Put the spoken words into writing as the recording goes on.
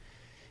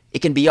It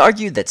can be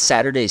argued that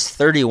Saturday's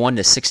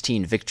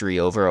 31-16 victory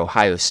over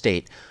Ohio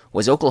State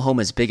was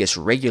Oklahoma's biggest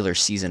regular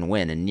season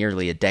win in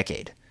nearly a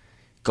decade.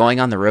 Going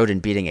on the road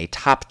and beating a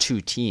top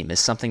 2 team is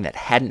something that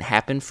hadn't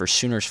happened for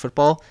Sooners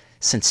football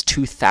since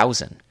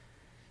 2000,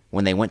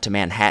 when they went to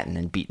Manhattan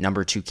and beat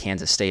number 2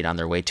 Kansas State on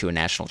their way to a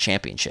national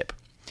championship.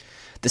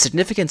 The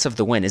significance of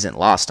the win isn't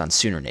lost on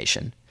Sooner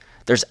Nation.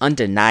 There's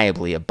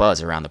undeniably a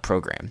buzz around the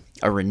program,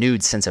 a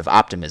renewed sense of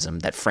optimism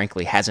that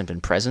frankly hasn't been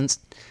present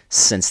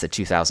since the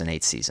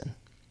 2008 season.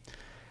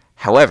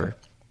 However,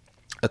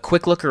 a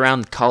quick look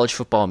around the college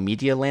football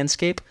media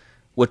landscape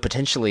would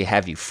potentially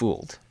have you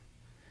fooled.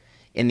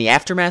 In the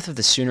aftermath of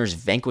the Sooners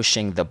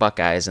vanquishing the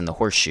Buckeyes in the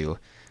Horseshoe,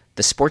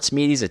 the sports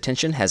media's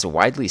attention has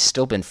widely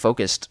still been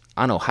focused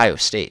on Ohio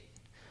State.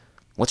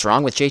 What's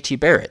wrong with JT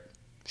Barrett?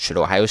 Should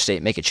Ohio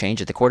State make a change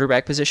at the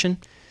quarterback position?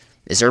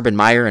 Is Urban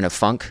Meyer in a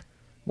funk?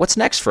 What's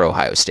next for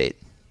Ohio State?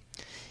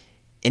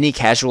 Any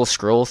casual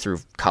scroll through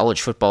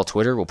college football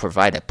Twitter will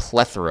provide a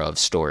plethora of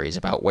stories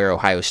about where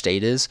Ohio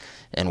State is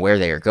and where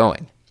they are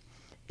going.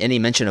 Any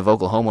mention of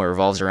Oklahoma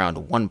revolves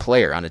around one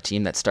player on a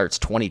team that starts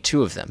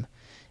 22 of them,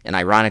 and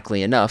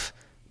ironically enough,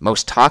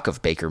 most talk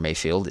of Baker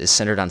Mayfield is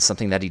centered on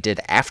something that he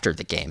did after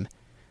the game,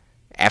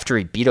 after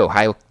he beat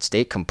Ohio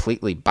State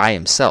completely by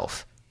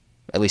himself,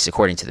 at least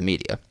according to the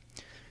media.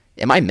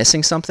 Am I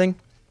missing something?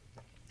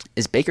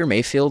 Is Baker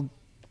Mayfield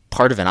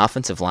part of an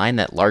offensive line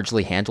that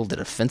largely handled a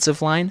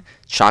defensive line,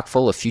 chock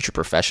full of future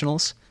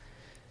professionals?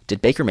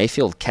 Did Baker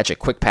Mayfield catch a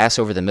quick pass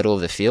over the middle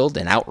of the field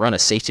and outrun a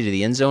safety to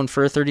the end zone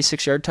for a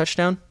 36-yard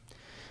touchdown?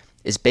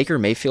 Is Baker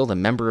Mayfield a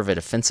member of a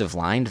defensive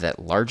line that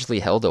largely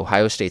held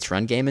Ohio State's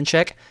run game in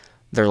check?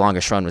 Their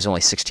longest run was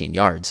only 16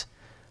 yards.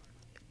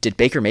 Did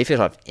Baker Mayfield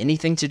have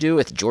anything to do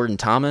with Jordan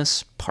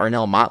Thomas,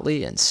 Parnell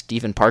Motley, and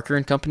Stephen Parker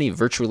and company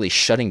virtually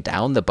shutting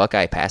down the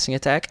Buckeye passing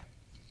attack?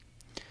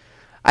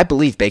 I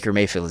believe Baker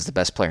Mayfield is the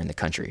best player in the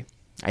country.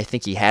 I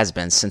think he has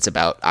been since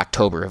about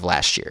October of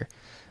last year.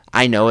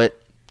 I know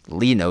it,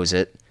 Lee knows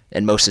it,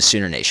 and most of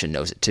Sooner Nation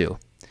knows it too.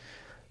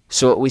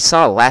 So what we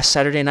saw last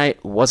Saturday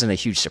night wasn't a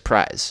huge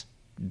surprise.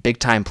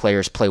 Big-time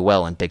players play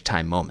well in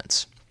big-time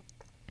moments.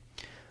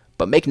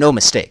 But make no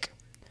mistake,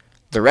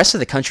 the rest of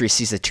the country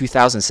sees the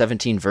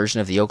 2017 version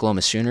of the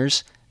Oklahoma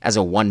Sooners as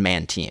a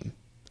one-man team.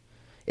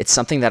 It's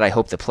something that I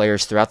hope the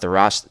players throughout the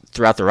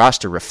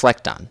roster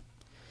reflect on.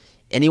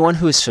 Anyone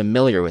who is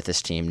familiar with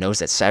this team knows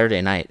that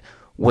Saturday night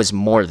was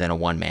more than a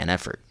one-man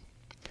effort.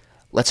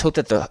 Let's hope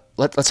that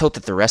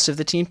the rest of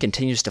the team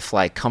continues to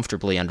fly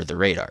comfortably under the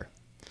radar.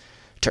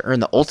 To earn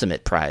the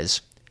ultimate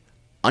prize,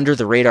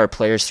 under-the-radar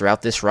players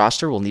throughout this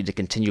roster will need to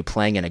continue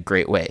playing in a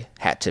great way.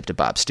 Hat tip to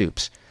Bob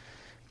Stoops.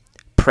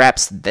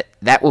 Perhaps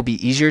that will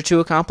be easier to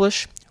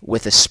accomplish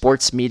with a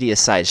sports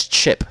media-sized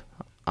chip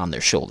on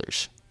their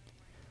shoulders.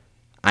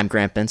 I'm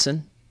Grant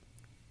Benson.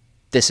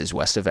 This is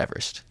West of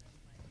Everest.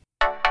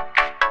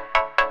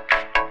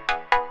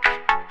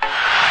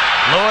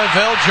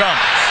 Louisville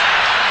jumps.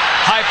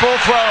 Heupel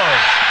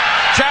throws.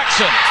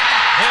 Jackson,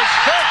 his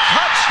fifth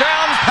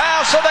touchdown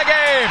pass of the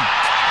game.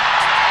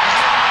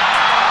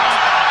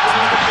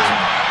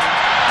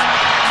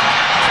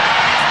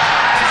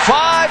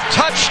 Five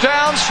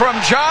touchdowns from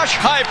Josh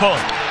Heupel.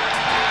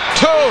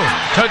 2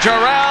 to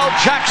Jarrell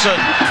Jackson.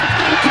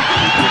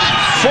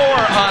 4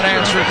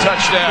 unanswered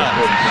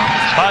touchdowns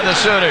by the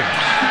Sooners.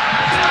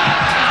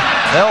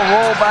 They'll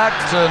roll back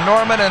to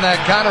Norman in that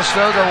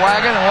Conestoga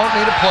wagon and won't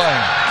need a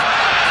plane.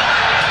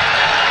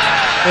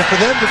 And for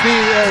them to be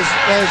as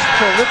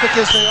prolific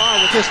as they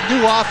are with this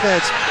new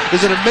offense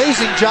is an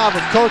amazing job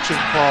of coaching,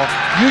 Paul.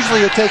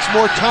 Usually it takes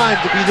more time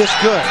to be this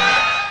good.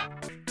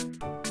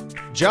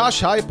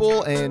 Josh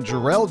Heupel and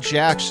Jarrell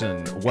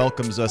Jackson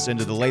welcomes us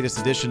into the latest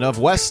edition of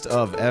West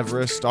of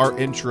Everest, our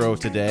intro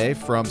today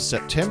from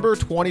September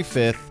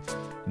 25th,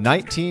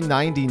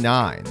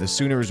 1999. The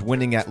Sooners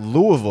winning at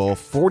Louisville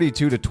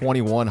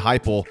 42-21.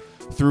 Heupel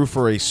threw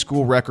for a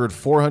school record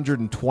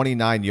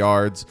 429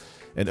 yards,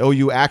 and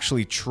OU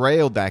actually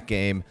trailed that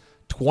game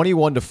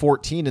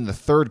 21-14 in the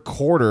third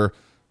quarter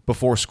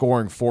before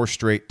scoring 4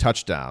 straight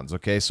touchdowns.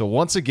 Okay, so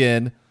once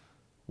again,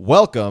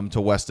 welcome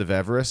to West of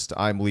Everest.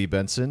 I'm Lee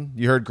Benson.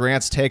 You heard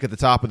Grant's take at the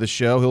top of the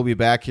show. He'll be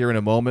back here in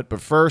a moment. But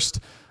first,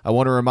 I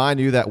want to remind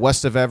you that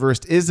West of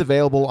Everest is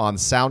available on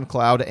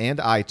SoundCloud and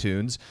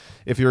iTunes.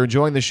 If you're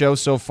enjoying the show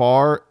so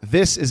far,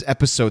 this is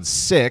episode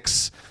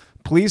 6.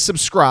 Please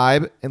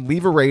subscribe and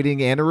leave a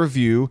rating and a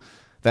review.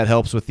 That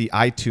helps with the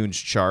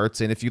iTunes charts.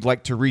 And if you'd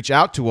like to reach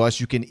out to us,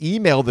 you can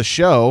email the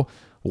show,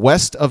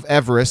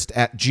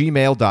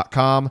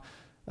 westofeverest@gmail.com.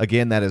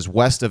 Again, that is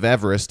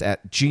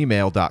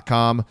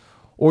westofeverest@gmail.com.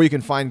 Or you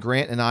can find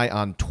Grant and I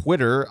on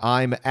Twitter.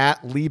 I'm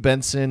at Lee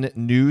Benson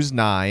News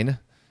 9.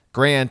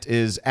 Grant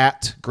is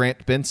at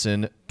Grant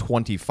Benson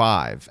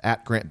 25,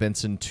 at Grant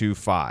Benson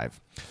 25.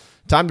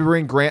 Time to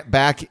bring Grant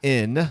back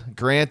in.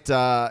 Grant, do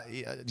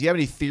you have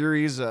any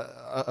theories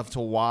of to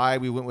why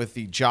we went with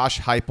the Josh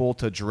Heupel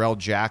to Jarrell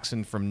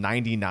Jackson from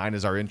 99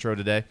 as our intro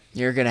today?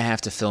 You're going to have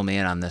to fill me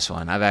in on this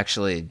one. I've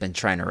actually been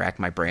trying to rack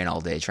my brain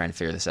all day trying to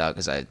figure this out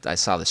because I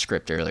saw the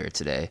script earlier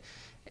today.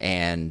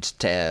 And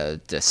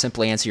to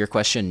simply answer your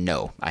question,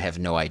 no, I have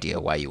no idea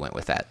why you went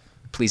with that.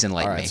 Please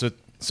enlighten me.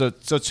 So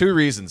two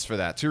reasons for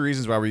that. Two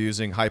reasons why we're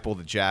using Heupel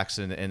to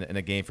Jackson in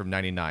a game from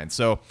 '99.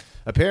 So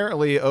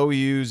apparently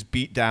OU's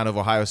beatdown of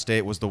Ohio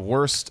State was the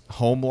worst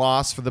home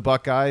loss for the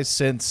Buckeyes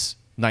since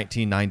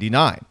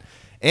 1999.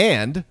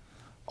 And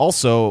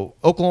also,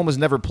 Oklahoma's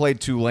never played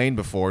Tulane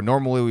before.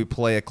 Normally we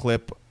play a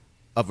clip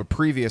of a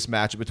previous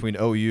matchup between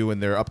OU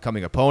and their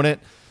upcoming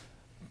opponent.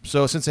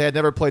 So since they had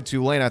never played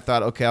Tulane, I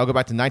thought, okay, I'll go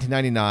back to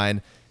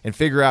 1999 and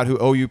figure out who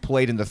OU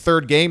played in the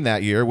third game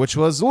that year, which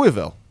was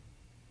Louisville.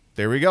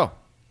 There we go.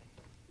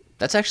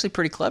 That's actually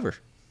pretty clever.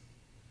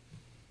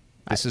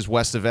 This is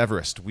west of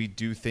Everest. We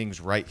do things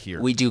right here.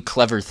 We do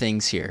clever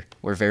things here.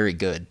 We're very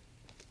good.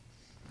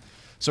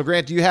 So,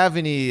 Grant, do you have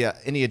any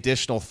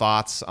additional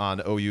thoughts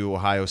on OU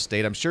Ohio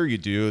State? I'm sure you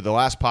do. The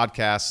last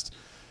podcast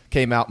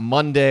came out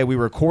Monday. We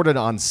recorded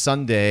on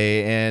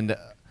Sunday, and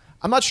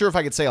I'm not sure if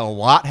I could say a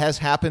lot has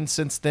happened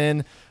since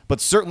then,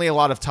 but certainly a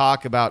lot of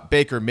talk about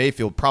Baker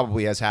Mayfield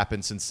probably has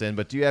happened since then.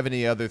 But do you have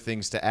any other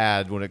things to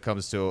add when it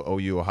comes to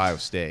OU Ohio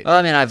State? Well,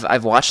 I mean,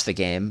 I've watched the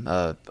game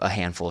a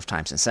handful of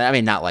times since then. I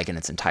mean, not like in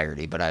its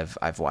entirety, but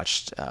I've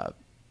watched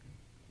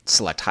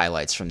select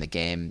highlights from the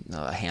game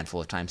a handful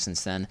of times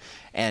since then.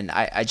 And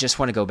I just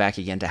want to go back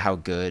again to how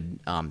good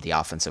the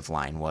offensive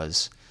line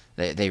was.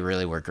 They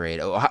really were great.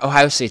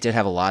 Ohio State did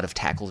have a lot of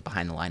tackles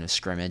behind the line of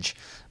scrimmage,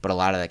 but a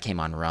lot of that came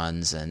on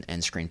runs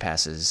and screen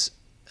passes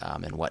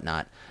and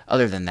whatnot.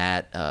 Other than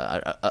that,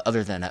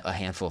 other than a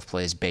handful of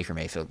plays, Baker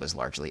Mayfield was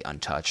largely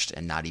untouched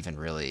and not even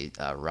really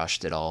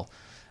rushed at all.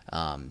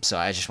 So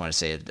I just want to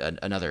say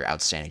another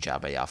outstanding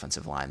job by the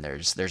offensive line.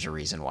 There's a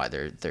reason why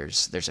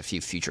there's a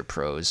few future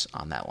pros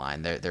on that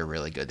line. They're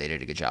really good. They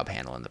did a good job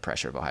handling the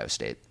pressure of Ohio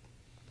State.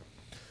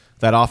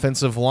 That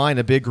offensive line,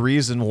 a big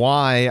reason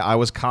why I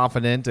was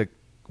confident a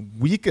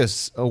week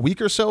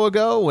or so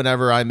ago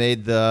whenever I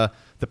made the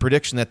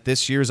prediction that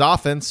this year's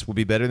offense will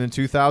be better than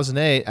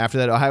 2008. After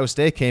that Ohio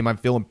State game, I'm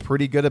feeling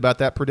pretty good about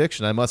that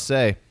prediction, I must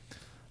say.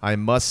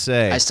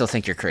 I still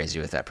think you're crazy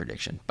with that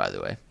prediction, by the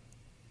way.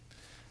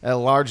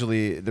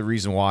 Largely, the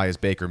reason why is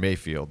Baker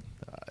Mayfield,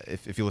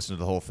 if you listen to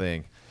the whole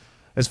thing.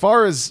 As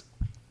far as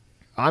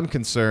I'm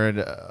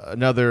concerned,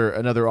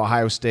 another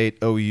Ohio State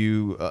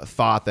OU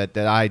thought that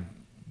I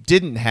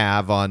didn't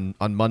have on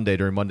Monday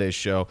during Monday's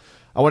show.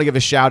 I want to give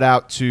a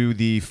shout-out to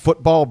the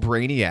Football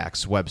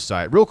Brainiacs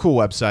website. Real cool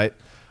website.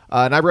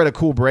 And I read a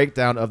cool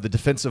breakdown of the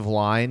defensive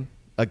line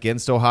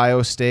against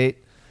Ohio State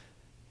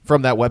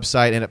from that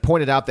website, and it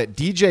pointed out that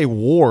DJ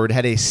Ward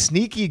had a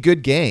sneaky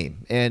good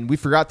game. And we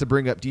forgot to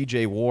bring up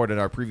DJ Ward in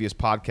our previous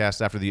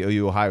podcast after the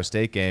OU-Ohio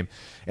State game.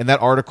 And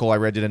that article I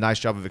read did a nice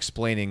job of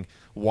explaining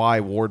why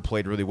Ward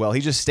played really well.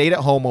 He just stayed at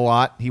home a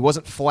lot. He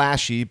wasn't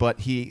flashy, but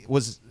he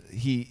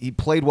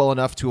played well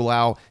enough to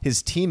allow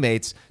his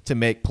teammates to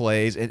make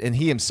plays, and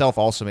he himself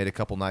also made a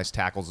couple nice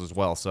tackles as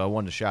well. So I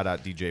wanted to shout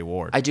out DJ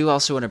Ward. I do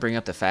also want to bring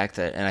up the fact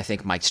that, and I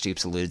think Mike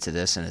Stoops alluded to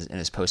this in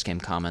his post-game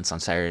comments on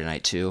Saturday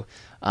night too,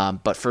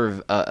 but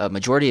for a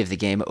majority of the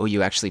game,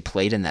 OU actually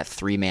played in that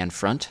three-man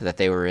front that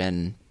they were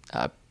in,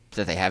 that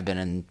they have been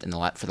in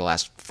for the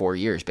last 4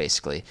 years,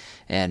 basically.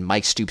 And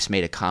Mike Stoops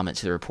made a comment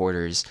to the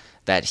reporters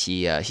that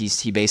he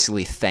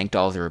basically thanked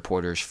all the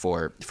reporters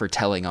for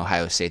telling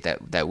Ohio State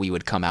that we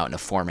would come out in a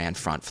four-man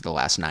front for the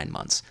last 9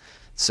 months.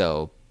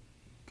 So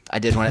I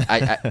did want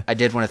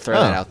to throw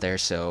that out there.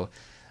 So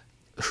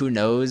who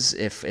knows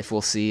if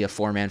we'll see a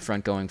four-man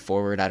front going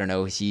forward? I don't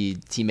know. He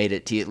made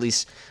it. He at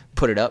least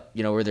put it up.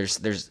 You know, where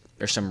there's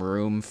some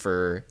room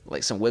for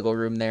like some wiggle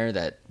room there.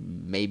 That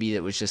maybe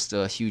it was just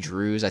a huge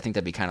ruse. I think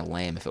that'd be kind of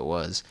lame if it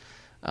was.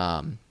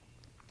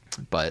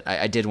 But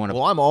I did want to.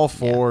 Well, I'm all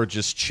for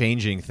just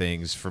changing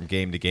things from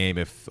game to game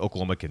if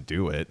Oklahoma can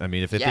do it. I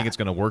mean, if they think it's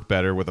going to work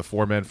better with a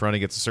four-man front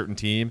against a certain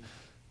team,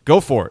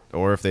 go for it.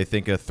 Or if they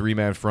think a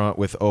three-man front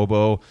with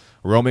Obo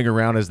roaming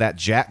around as that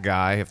jack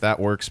guy, if that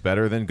works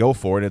better, then go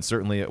for it. And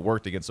certainly it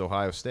worked against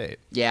Ohio State.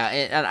 Yeah,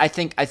 and I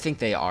think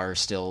they are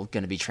still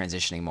going to be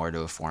transitioning more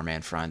to a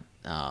four-man front.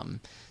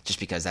 Just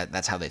because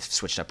that's how they've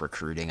switched up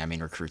recruiting. I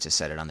mean, recruits have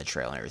said it on the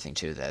trail and everything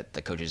too, that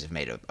the coaches have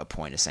made a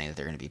point of saying that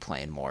they're going to be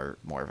playing more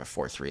of a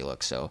 4-3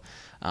 look. So,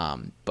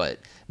 but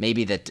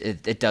maybe that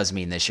it does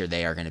mean this year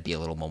they are going to be a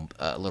little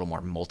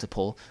more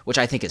multiple, which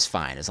I think is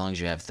fine as long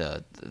as you have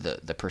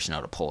the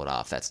personnel to pull it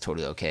off. That's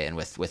totally okay. And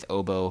with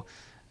Obo,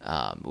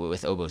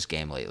 with Obo's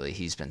game lately,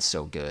 he's been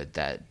so good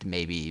that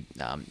maybe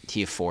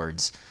he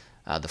affords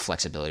the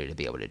flexibility to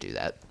be able to do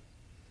that.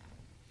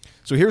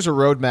 So here's a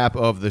roadmap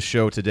of the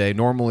show today.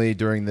 Normally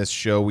during this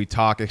show, we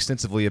talk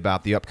extensively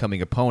about the upcoming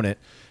opponent,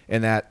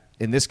 and that,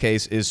 in this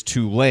case, is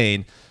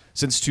Tulane.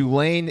 Since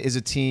Tulane is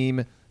a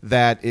team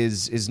that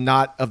is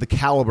not of the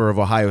caliber of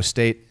Ohio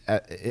State,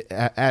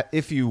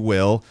 if you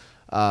will,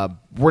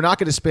 we're not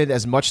going to spend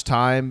as much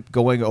time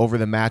going over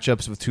the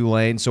matchups with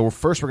Tulane. So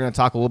first we're going to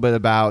talk a little bit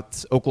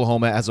about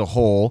Oklahoma as a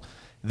whole.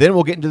 Then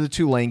we'll get into the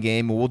Tulane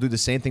game, and we'll do the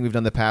same thing we've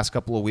done the past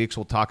couple of weeks.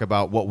 We'll talk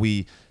about what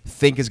we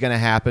think is going to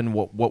happen,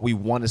 what we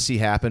want to see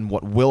happen,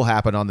 what will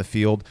happen on the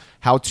field,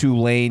 how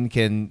Tulane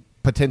can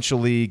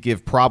potentially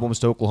give problems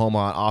to Oklahoma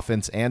on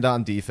offense and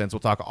on defense. We'll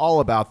talk all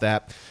about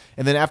that.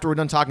 And then after we're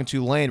done talking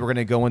Tulane, we're going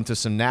to go into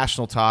some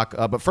national talk.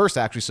 But first,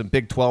 actually, some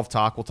Big 12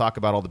 talk. We'll talk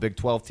about all the Big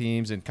 12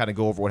 teams and kind of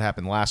go over what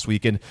happened last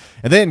weekend.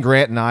 And then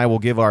Grant and I will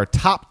give our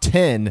top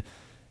 10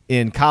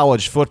 in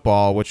college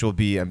football, which will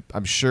be,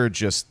 I'm sure,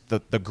 just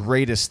the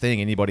greatest thing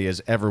anybody has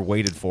ever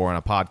waited for on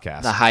a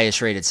podcast. The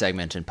highest rated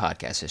segment in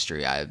podcast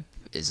history I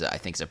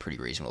think is a pretty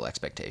reasonable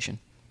expectation.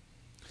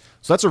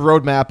 So that's a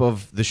roadmap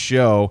of the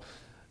show.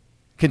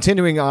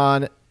 Continuing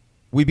on,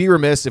 we'd be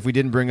remiss if we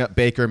didn't bring up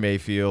Baker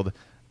Mayfield.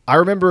 I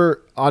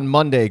remember on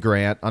Monday,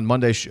 Grant, on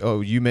Monday's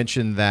show, you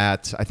mentioned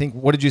that, I think,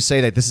 what did you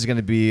say, that this is going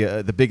to be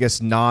the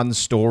biggest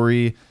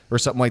non-story or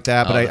something like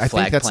that? But I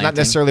think that's not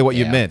necessarily what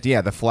you meant.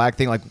 Yeah, the flag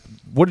thing. Like,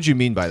 what did you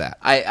mean by that?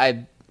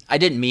 I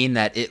didn't mean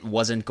that it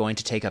wasn't going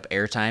to take up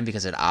airtime,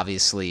 because it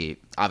obviously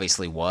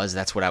was.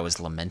 That's what I was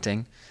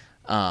lamenting.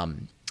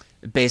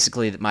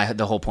 Basically,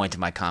 the whole point of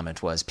my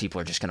comment was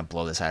people are just going to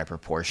blow this out of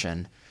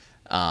proportion.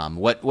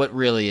 What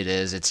really it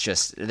is, it's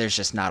just there's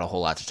just not a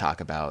whole lot to talk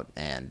about,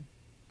 and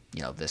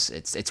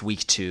it's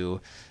week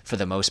 2 for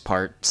the most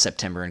part.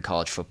 September in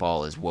college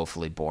football is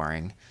woefully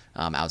boring,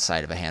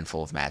 outside of a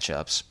handful of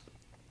matchups.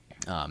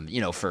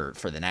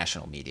 For the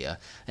national media,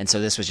 and so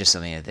this was just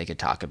something that they could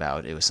talk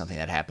about. It was something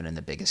that happened in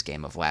the biggest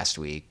game of last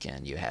week,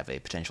 and you have a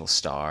potential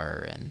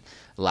star and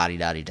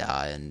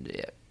la-di-da-di-da,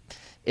 and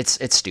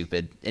it's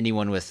stupid.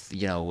 Anyone with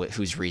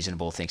who's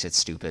reasonable thinks it's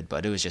stupid,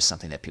 but it was just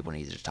something that people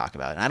needed to talk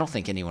about, and I don't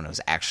think anyone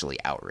was actually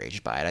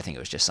outraged by it. I think it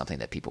was just something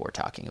that people were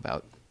talking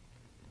about.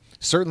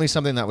 Certainly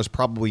something that was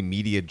probably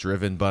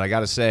media-driven, but I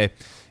got to say,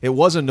 it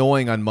was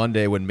annoying on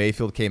Monday when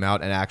Mayfield came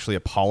out and actually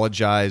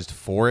apologized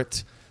for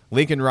it.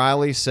 Lincoln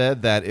Riley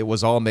said that it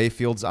was all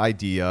Mayfield's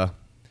idea.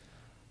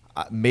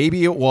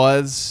 Maybe it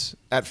was.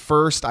 At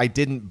first, I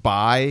didn't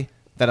buy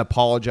that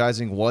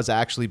apologizing was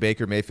actually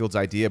Baker Mayfield's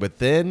idea, but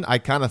then I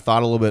kind of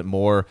thought a little bit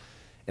more,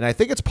 and I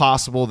think it's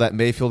possible that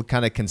Mayfield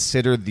kind of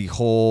considered the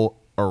whole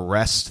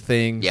arrest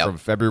thing from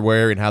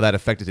February and how that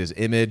affected his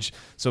image.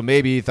 So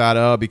maybe he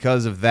thought,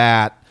 because of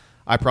that,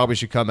 I probably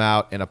should come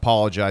out and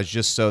apologize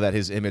just so that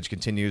his image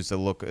continues to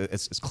look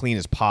as clean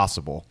as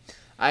possible.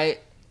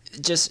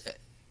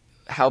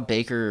 How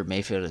Baker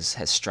Mayfield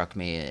has struck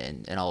me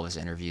in all of his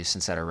interviews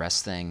since that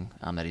arrest thing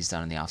that he's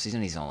done in the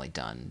offseason. He's only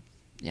done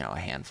a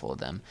handful of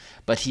them,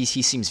 but he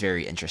seems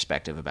very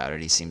introspective about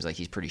it. He seems like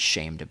he's pretty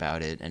shamed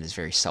about it and is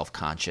very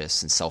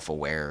self-conscious and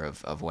self-aware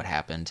of what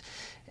happened.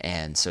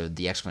 And so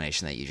the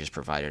explanation that you just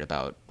provided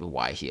about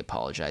why he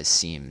apologized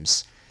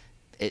seems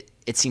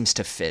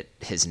to fit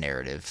his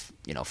narrative,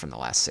 from the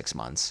last 6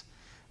 months.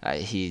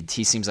 He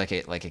seems like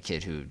a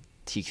kid who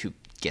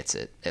gets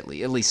it, at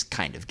least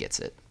kind of gets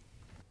it.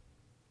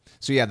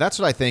 So yeah, that's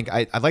what I think.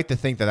 I'd like to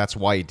think that that's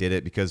why he did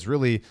it, because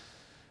really,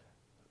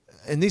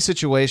 in these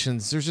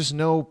situations, there's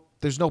no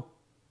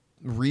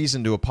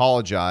reason to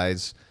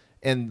apologize.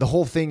 And the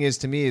whole thing is,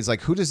 to me, is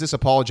like, who does this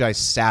apologize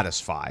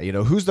satisfy?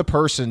 Who's the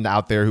person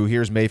out there who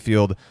hears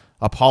Mayfield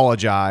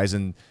apologize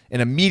and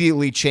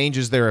immediately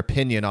changes their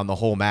opinion on the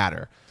whole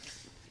matter?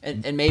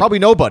 And maybe, probably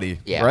nobody,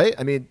 yeah. Right?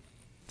 I mean,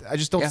 I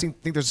just don't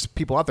think there's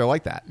people out there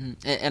like that.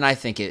 And I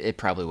think it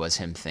probably was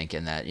him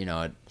thinking that,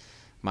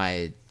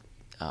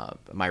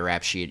 my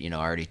rap sheet,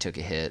 already took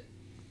a hit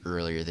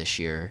earlier this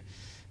year.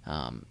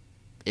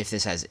 If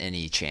this has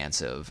any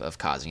chance of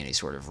causing any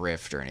sort of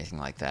rift or anything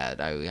like that,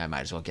 I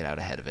might as well get out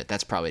ahead of it.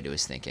 That's probably to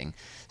his thinking.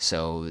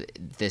 So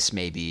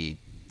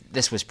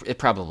it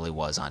probably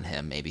was on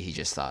him. Maybe he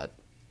just thought,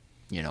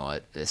 you know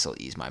what, this will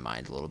ease my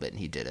mind a little bit, and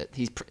he did it.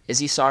 Is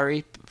he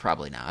sorry?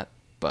 Probably not.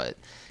 But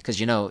because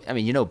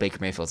Baker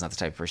Mayfield's not the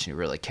type of person who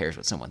really cares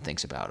what someone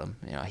thinks about him.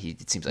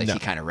 It seems like he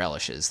kind of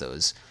relishes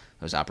those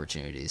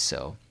opportunities.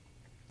 So.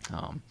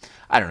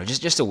 I don't know,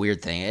 just a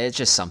weird thing. It's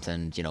just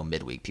something,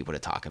 midweek people to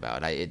talk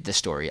about. This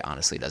story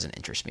honestly doesn't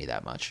interest me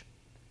that much.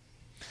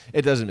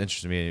 It doesn't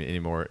interest me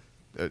anymore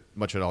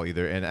much at all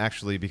either. And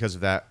actually, because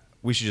of that,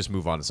 we should just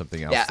move on to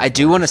something else. Yeah, I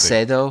do want to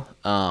say, though,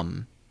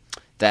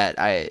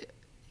 that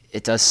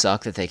it does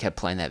suck that they kept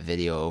playing that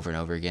video over and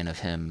over again of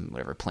him,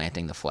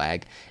 planting the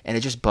flag. And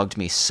it just bugged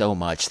me so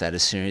much that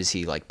as soon as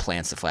he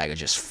plants the flag, it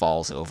just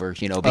falls over,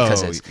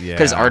 because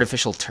it's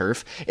artificial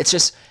turf. It's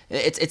just,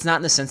 it's not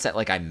in the sense that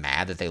I'm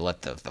mad that they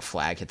let the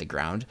flag hit the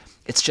ground.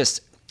 It's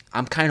just,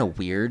 I'm kind of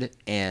weird.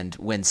 And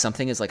when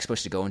something is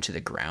supposed to go into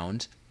the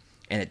ground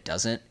and it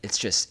doesn't,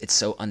 it's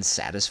so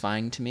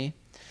unsatisfying to me.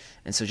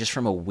 And so just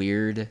from a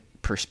weird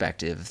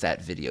perspective,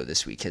 that video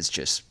this week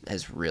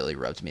has really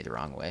rubbed me the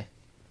wrong way.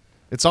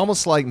 It's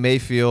almost like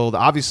Mayfield,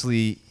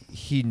 obviously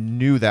he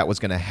knew that was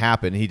going to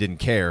happen. He didn't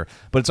care.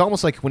 But it's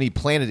almost like when he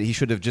planted it, he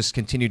should have just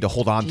continued to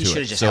hold on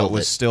to it. So it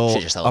was still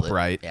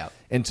upright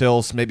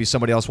until maybe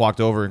somebody else walked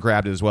over and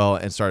grabbed it as well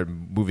and started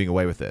moving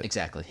away with it.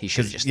 Exactly. He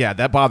should have just... Yeah,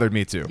 that bothered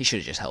me too. He should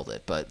have just held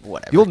it, but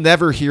whatever. You'll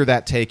never hear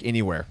that take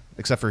anywhere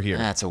except for here.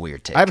 That's a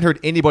weird take. I haven't heard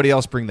anybody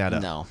else bring that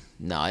up.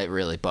 No, it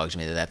really bugs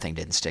me that thing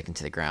didn't stick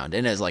into the ground.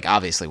 And it was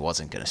obviously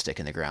wasn't going to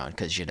stick in the ground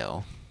because,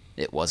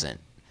 it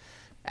wasn't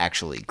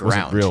actually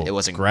ground. It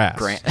wasn't grass.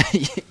 Grant.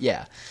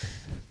 Yeah.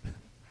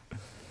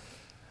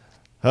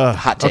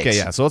 Hot takes. Okay,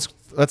 yeah. So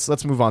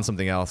let's move on to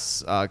something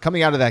else.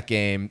 Coming out of that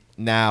game,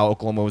 now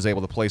Oklahoma was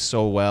able to play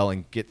so well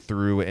and get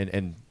through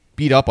and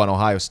beat up on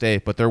Ohio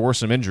State, but there were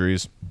some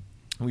injuries.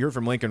 We heard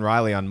from Lincoln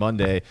Riley on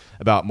Monday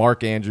about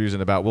Mark Andrews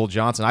and about Will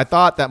Johnson. I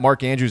thought that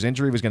Mark Andrews'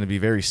 injury was going to be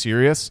very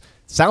serious.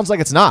 Sounds like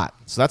it's not,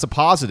 so that's a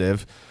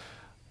positive.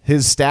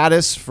 His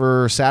status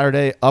for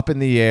Saturday, up in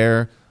the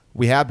air.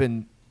 We have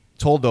been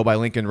told, though, by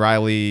Lincoln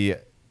Riley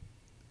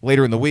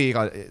later in the week,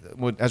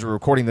 as we're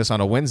recording this on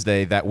a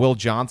Wednesday, that Will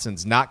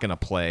Johnson's not going to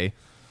play.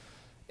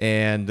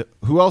 And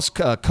who else?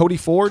 Cody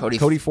Ford?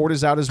 Cody Ford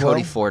is out as well?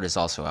 Cody Ford is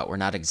also out. We're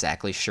not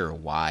exactly sure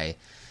why.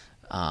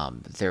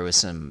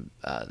 There's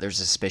a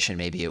suspicion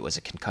maybe it was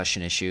a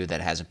concussion issue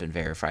that hasn't been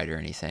verified or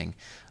anything.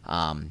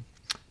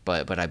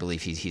 But I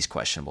believe he's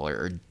questionable.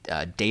 Or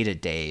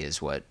day-to-day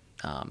is what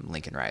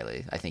Lincoln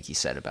Riley, I think he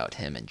said about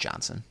him and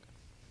Johnson.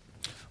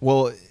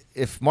 Well,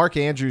 if Mark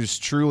Andrews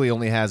truly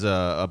only has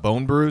a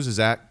bone bruise, is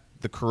that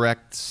the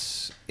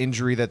correct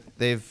injury that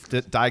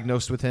they've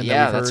diagnosed with him?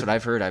 Yeah, that's what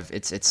I've heard.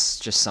 It's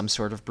just some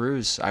sort of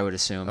bruise, I would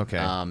assume.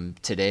 Okay.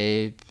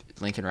 Today,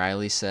 Lincoln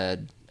Riley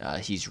said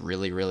he's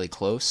really, really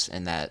close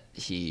and that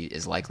he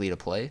is likely to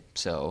play.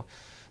 So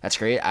that's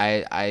great.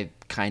 I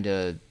kind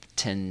of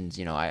tend,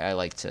 I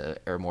like to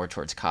err more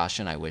towards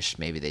caution. I wish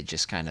maybe they'd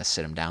just kind of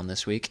sit him down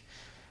this week.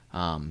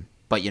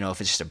 But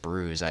if it's just a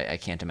bruise, I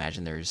can't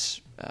imagine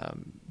there's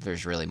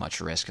really much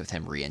risk of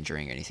him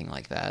re-injuring or anything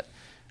like that.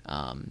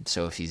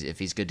 So if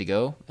he's good to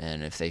go,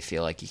 and if they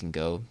feel like he can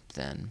go,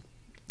 then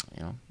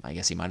I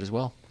guess he might as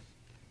well.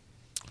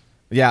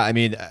 Yeah, I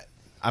mean,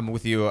 I'm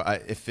with you.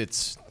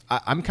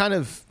 I'm kind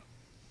of,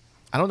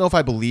 I don't know if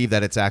I believe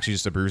that it's actually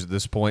just a bruise at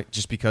this point,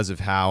 just because of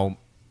how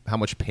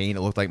much pain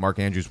it looked like Mark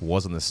Andrews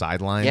was on the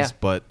sidelines. Yeah.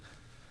 But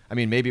I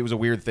mean, maybe it was a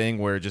weird thing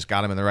where it just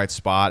got him in the right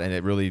spot, and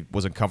it really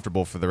wasn't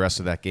comfortable for the rest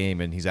of that game,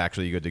 and he's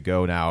actually good to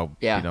go now.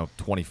 Yeah.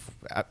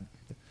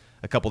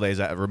 A couple days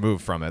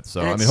removed from it.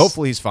 So I mean,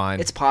 hopefully he's fine.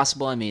 It's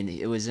possible. I mean,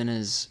 it was in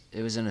his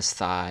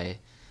thigh,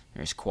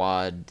 or his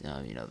quad.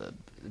 The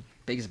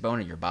biggest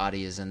bone in your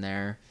body is in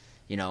there.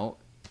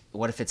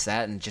 What if it's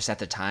that, and just at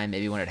the time,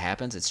 maybe when it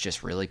happens, it's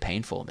just really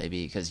painful.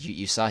 Maybe because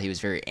you saw he was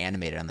very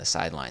animated on the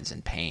sidelines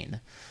in pain.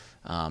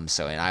 And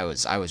I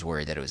was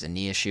worried that it was a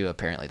knee issue.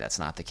 Apparently, that's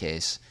not the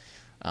case.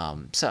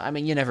 So I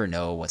mean, you never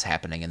know what's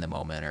happening in the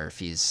moment, or if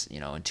he's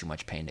in too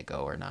much pain to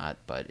go or not.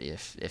 But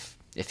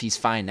if he's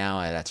fine now,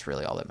 that's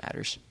really all that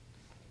matters.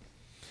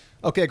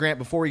 Okay, Grant.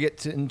 Before we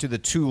get into the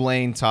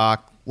Tulane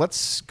talk,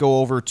 let's go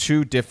over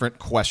two different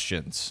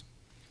questions.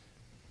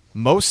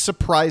 Most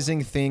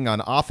surprising thing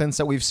on offense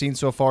that we've seen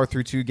so far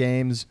through two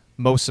games.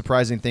 Most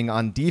surprising thing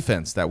on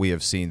defense that we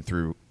have seen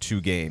through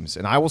two games.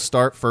 And I will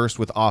start first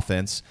with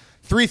offense.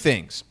 Three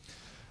things.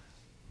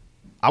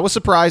 I was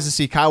surprised to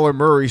see Kyler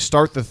Murray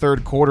start the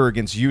third quarter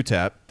against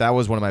UTEP. That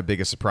was one of my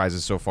biggest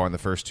surprises so far in the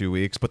first 2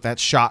 weeks. But that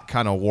shot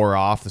kind of wore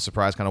off. The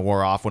surprise kind of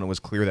wore off when it was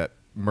clear that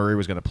Murray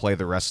was going to play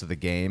the rest of the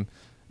game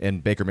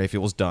and Baker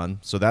Mayfield was done.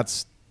 So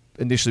that's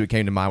initially what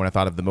came to mind when I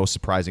thought of the most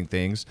surprising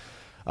things.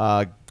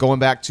 Going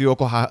back to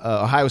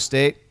Ohio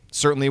State,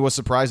 certainly was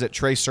surprised that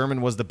Trey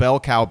Sermon was the bell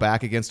cow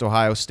back against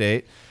Ohio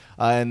State.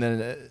 And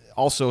then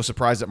also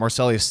surprised that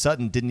Marcellus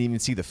Sutton didn't even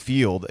see the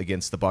field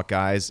against the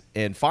Buckeyes.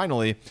 And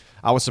finally,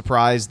 I was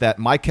surprised that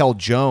Michael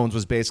Jones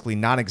was basically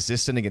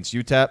non-existent against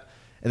UTEP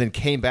and then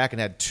came back and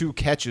had two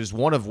catches,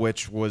 one of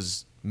which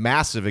was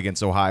massive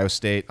against Ohio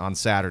State on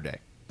Saturday.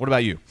 What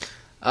about you?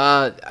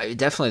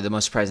 Definitely the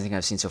most surprising thing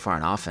I've seen so far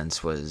on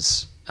offense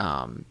was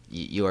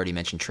you already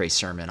mentioned Trey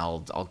Sermon. I'll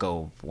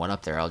go one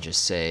up there. I'll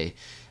just say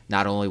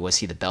not only was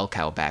he the bell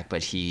cow back,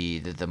 but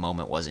the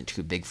moment wasn't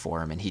too big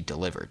for him, and he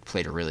delivered,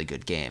 played a really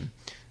good game.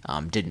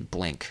 Didn't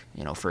blink,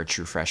 for a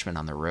true freshman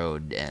on the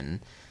road, and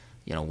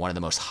one of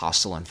the most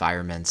hostile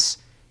environments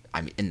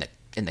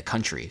in the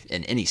country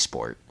in any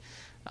sport.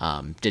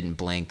 Didn't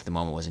blink. The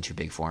moment wasn't too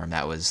big for him.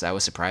 That was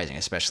surprising,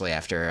 especially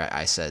after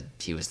I said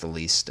he was the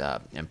least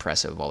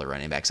impressive of all the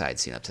running backs I had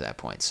seen up to that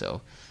point.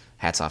 So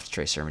hats off to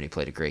Trey Sermon. He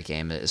played a great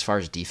game. As far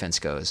as defense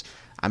goes,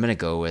 I'm going to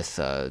go with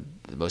the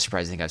most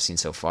surprising thing I've seen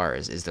so far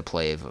is the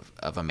play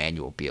of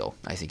Emmanuel Beal.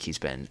 I think he's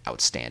been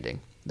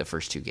outstanding the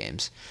first two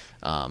games.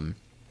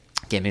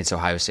 Game against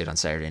Ohio State on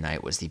Saturday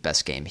night was the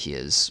best game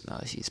he's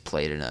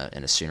played in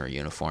a Sooner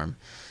uniform.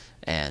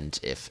 And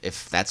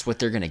if that's what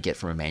they're going to get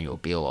from Emmanuel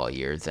Beal all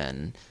year,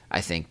 then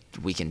I think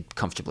we can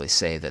comfortably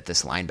say that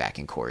this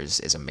linebacking core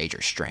is a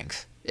major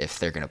strength if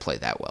they're going to play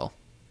that well.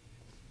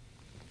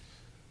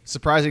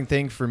 Surprising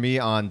thing for me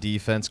on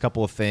defense,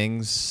 couple of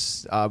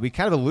things. We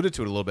kind of alluded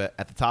to it a little bit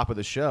at the top of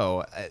the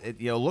show. It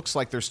looks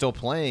like they're still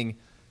playing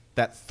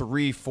that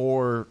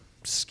 3-4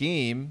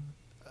 scheme,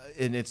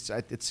 and it's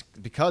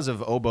because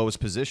of Obo's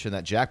position.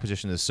 That jack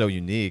position is so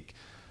unique.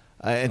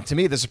 And to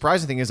me, the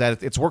surprising thing is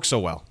that it's worked so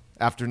well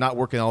after not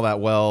working all that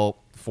well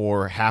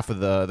for half of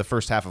the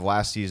first half of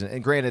last season.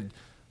 And granted,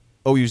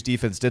 OU's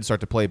defense did start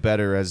to play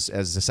better as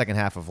the second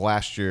half of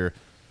last year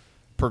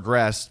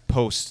progressed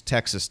post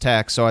Texas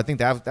Tech. So I think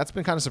that's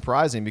been kind of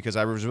surprising because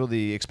I was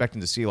really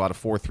expecting to see a lot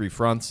of 4-3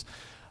 fronts.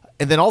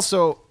 And then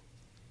also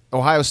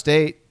Ohio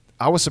State,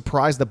 I was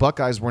surprised the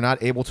Buckeyes were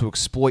not able to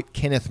exploit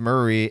Kenneth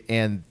Murray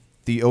and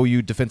the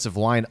OU defensive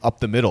line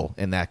up the middle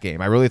in that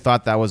game. I really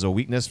thought that was a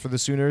weakness for the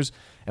Sooners,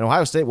 and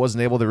Ohio State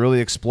wasn't able to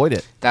really exploit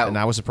it, and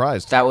I was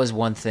surprised. That was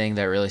one thing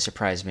that really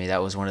surprised me.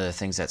 That was one of the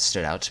things that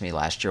stood out to me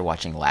last year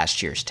watching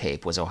last year's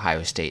tape was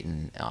Ohio State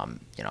and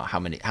how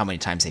many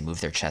times they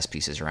moved their chess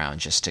pieces around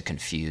just to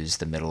confuse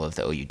the middle of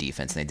the OU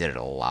defense, and they did it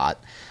a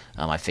lot.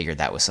 I figured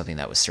that was something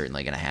that was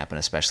certainly going to happen,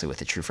 especially with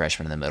the true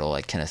freshman in the middle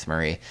like Kenneth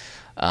Murray.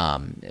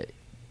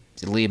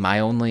 Lee, my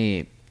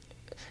only...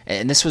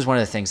 And this was one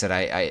of the things that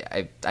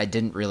I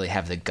didn't really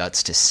have the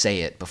guts to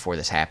say it before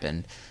this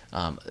happened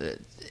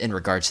in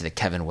regards to the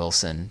Kevin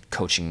Wilson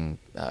coaching,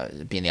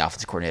 being the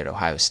offensive coordinator at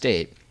Ohio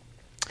State.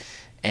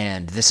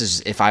 And this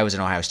is, if I was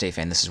an Ohio State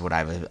fan, this is what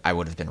I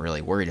would have been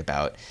really worried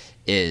about,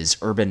 is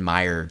Urban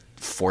Meyer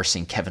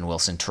forcing Kevin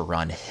Wilson to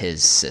run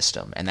his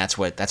system. And that's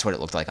what it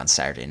looked like on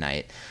Saturday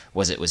night.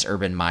 It was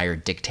Urban Meyer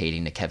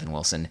dictating to Kevin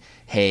Wilson,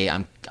 hey,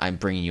 I'm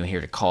bringing you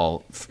here to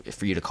call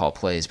for you to call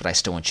plays, but I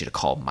still want you to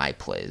call my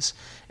plays.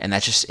 And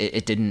that just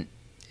it didn't.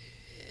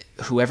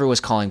 Whoever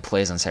was calling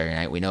plays on Saturday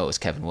night, we know it was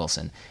Kevin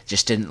Wilson.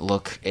 It didn't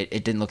look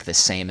the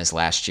same as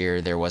last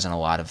year. There wasn't a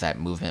lot of that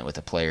movement with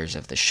the players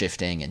of the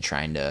shifting and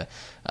trying to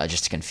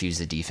just to confuse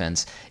the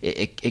defense.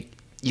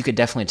 You could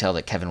definitely tell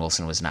that Kevin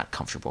Wilson was not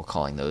comfortable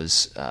calling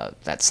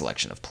that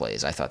selection of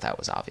plays. I thought that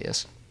was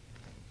obvious.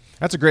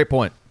 That's a great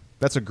point.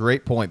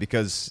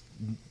 Because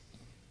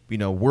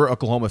we're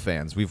Oklahoma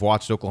fans. We've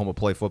watched Oklahoma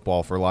play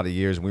football for a lot of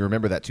years, and we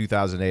remember that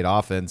 2008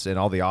 offense and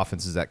all the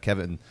offenses that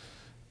Kevin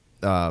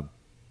Wilson.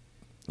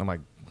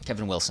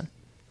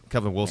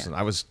 Yeah.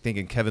 I was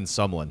thinking Kevin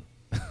Sumlin.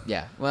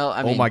 Yeah. Well,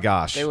 I mean, oh my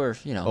gosh. They were,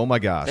 oh my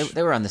gosh.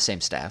 They were on the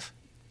same staff.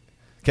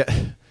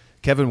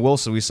 Kevin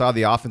Wilson, we saw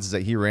the offenses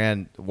that he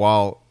ran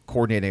while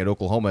coordinating at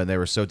Oklahoma, and they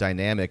were so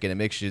dynamic, and it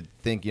makes you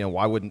think,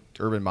 why wouldn't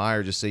Urban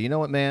Meyer just say, you know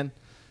what, man?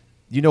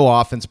 You know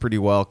offense pretty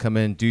well. Come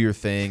in, do your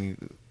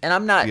thing. And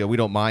I'm not... we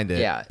don't mind it.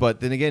 Yeah. But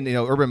then again,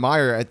 Urban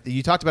Meyer,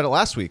 you talked about it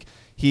last week.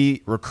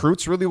 He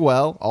recruits really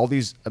well, all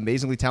these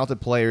amazingly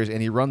talented players,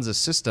 and he runs a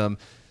system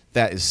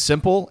that is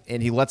simple,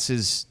 and he lets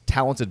his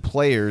talented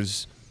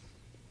players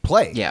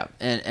play. Yeah,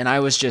 and I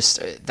was just...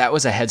 That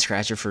was a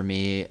head-scratcher for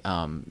me.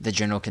 The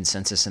general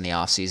consensus in the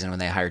offseason when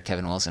they hired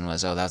Kevin Wilson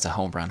was, that was a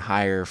home run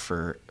hire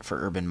for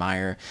Urban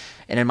Meyer.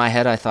 And in my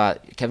head, I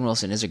thought, Kevin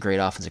Wilson is a great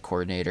offensive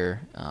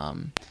coordinator.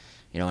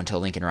 Until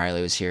Lincoln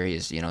Riley was here, he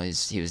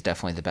was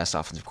definitely the best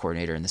offensive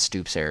coordinator in the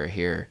Stoops era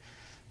here.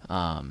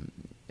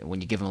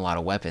 When you give him a lot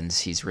of weapons,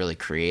 he's really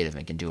creative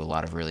and can do a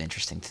lot of really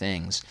interesting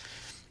things.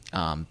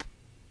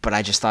 But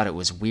I just thought it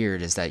was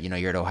weird is that,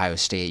 you're at Ohio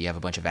State, you have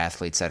a bunch of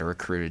athletes that are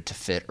recruited to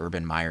fit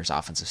Urban Meyer's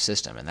offensive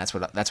system, and that's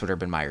what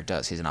Urban Meyer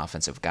does. He's an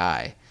offensive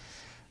guy.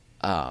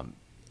 And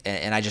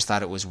I just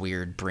thought it was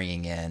weird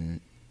bringing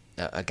in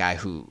a guy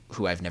who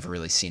I've never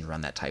really seen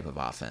run that type of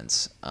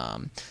offense,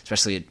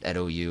 especially at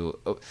OU.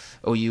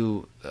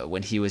 OU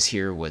when he was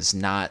here was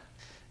not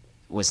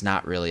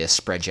really a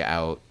spread you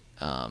out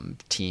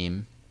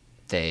team.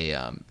 They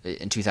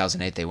in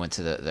 2008 they went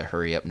to the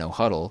hurry up no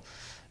huddle,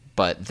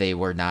 but they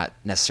were not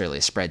necessarily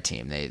a spread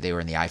team. They were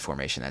in the I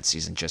formation that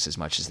season just as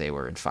much as they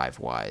were in 5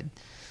 wide.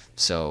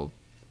 So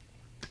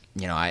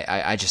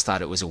I just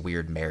thought it was a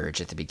weird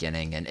marriage at the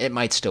beginning, and it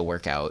might still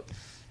work out,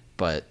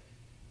 but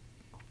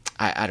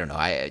I don't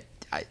know.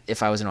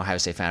 If I was an Ohio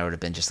State fan, I would have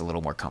been just a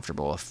little more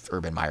comfortable if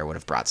Urban Meyer would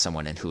have brought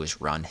someone in who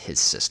has run his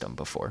system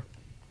before.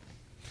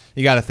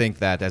 You got to think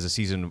that as the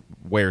season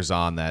wears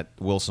on, that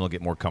Wilson will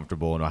get more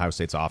comfortable and Ohio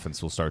State's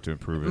offense will start to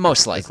improve.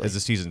 Most likely. As the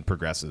season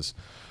progresses.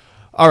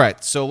 All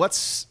right, so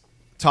let's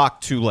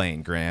talk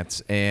Tulane,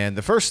 Grant. And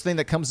the first thing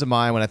that comes to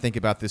mind when I think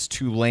about this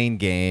Tulane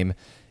game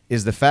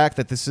is the fact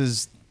that this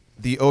is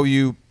the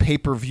OU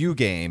pay-per-view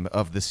game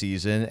of the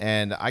season,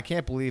 and I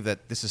can't believe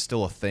that this is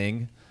still a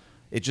thing.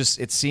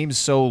 It seems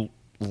so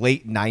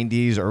late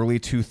 90s, early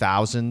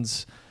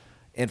 2000s.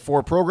 And for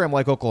a program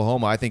like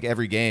Oklahoma, I think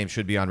every game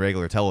should be on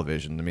regular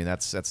television. I mean,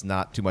 that's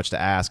not too much to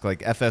ask.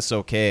 Like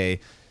FSOK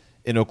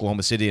in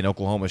Oklahoma City and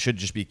Oklahoma should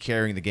just be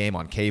carrying the game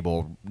on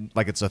cable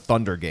like it's a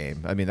Thunder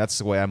game. I mean, that's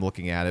the way I'm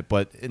looking at it.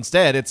 But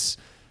instead, it's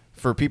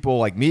for people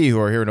like me who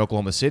are here in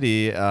Oklahoma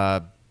City,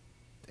 and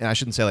I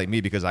shouldn't say like me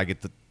because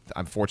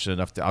I'm fortunate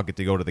enough I'll get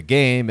to go to the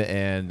game,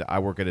 and I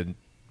work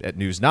at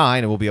News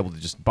 9, and we'll be able to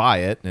just buy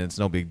it, and it's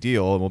no big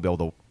deal, and we'll be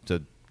able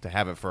to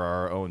have it for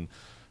our own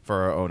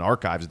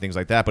archives and things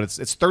like that. But it's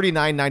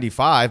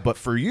 $39.95. But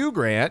for you,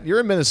 Grant, you're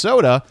in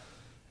Minnesota,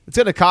 it's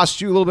going to cost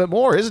you a little bit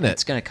more, isn't it?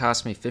 It's going to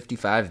cost me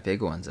 55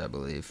 big ones, I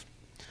believe.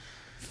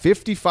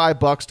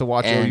 $55 to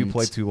watch OU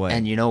play Tulane.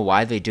 And you know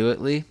why they do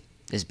it, Lee?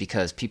 Is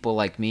because people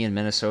like me in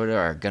Minnesota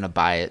are going to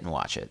buy it and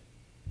watch it.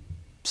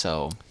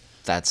 So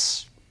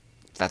that's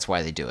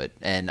why they do it.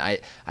 And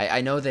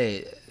I know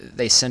they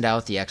send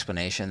out the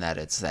explanation that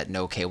it's that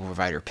no cable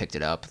provider picked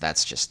it up.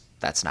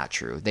 That's not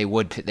true. They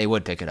would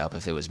pick it up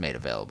if it was made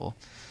available.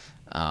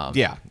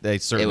 Yeah, they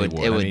certainly would.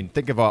 I mean,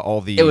 think about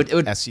all the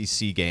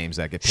SEC games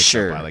that get picked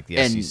up by like the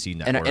SEC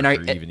network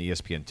or even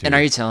ESPN2. And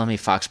are you telling me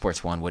Fox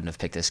Sports 1 wouldn't have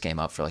picked this game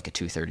up for like a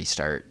 2:30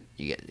 start,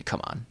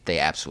 Come on, they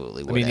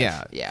absolutely would. I mean,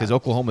 yeah, because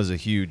Oklahoma's a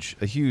huge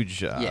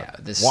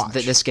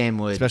This game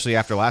would, especially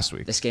after last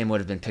week. This game would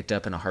have been picked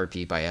up in a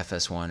heartbeat by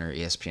FS1 or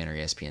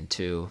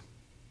ESPN2,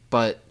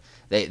 but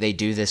they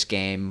do this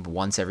game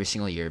once every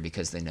single year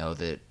because they know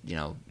that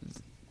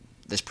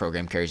this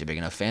program carries a big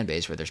enough fan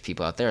base where there's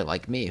people out there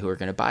like me who are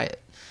going to buy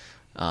it.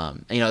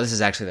 This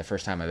is actually the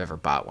first time I've ever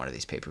bought one of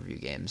these pay-per-view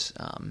games.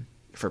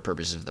 For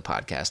purposes of the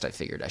podcast, I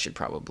figured I should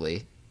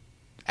probably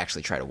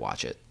actually try to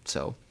watch it.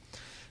 So.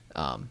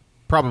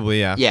 Probably,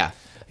 yeah.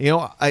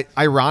 Yeah.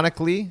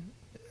 Ironically,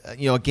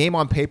 a game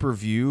on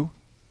pay-per-view,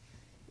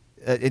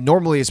 it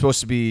normally is supposed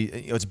to be,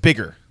 it's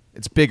bigger.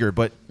 It's bigger,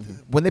 but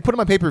when they put them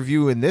on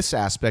pay-per-view in this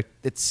aspect,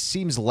 it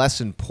seems less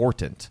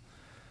important.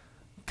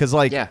 Because,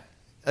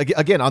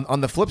 again,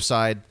 on the flip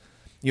side,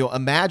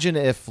 imagine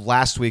if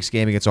last week's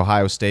game against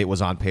Ohio State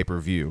was on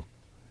pay-per-view.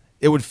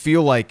 It would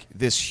feel like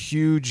this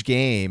huge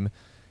game,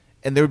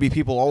 and there would be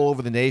people all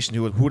over the nation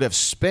who would have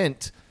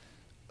spent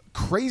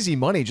crazy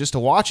money just to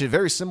watch it.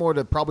 Very similar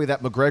to probably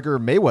that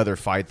McGregor-Mayweather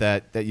fight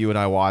that you and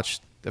I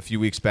watched a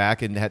few weeks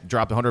back and had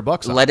dropped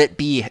 $100 on. Let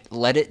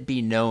it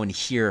be known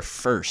here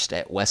first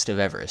at West of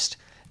Everest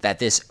that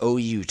this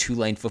OU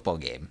Tulane football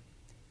game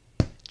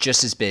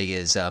just as big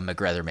as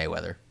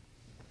McGregor-Mayweather.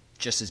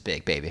 Just as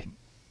big, baby.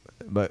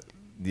 But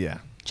yeah,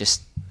 it is.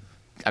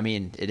 I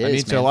mean,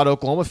 to a lot of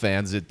Oklahoma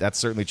fans, that's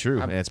certainly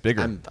true, and it's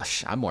bigger.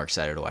 I'm more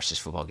excited to watch this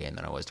football game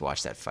than I was to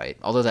watch that fight.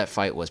 Although that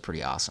fight was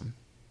pretty awesome,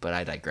 but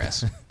I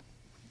digress.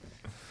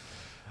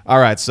 All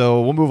right,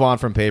 so we'll move on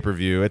from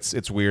pay-per-view.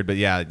 It's weird, but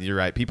yeah, you're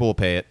right. People will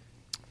pay it.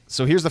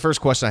 So here's the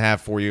first question I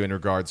have for you in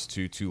regards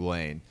to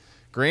Tulane.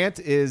 Grant,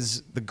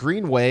 is the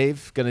Green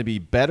Wave going to be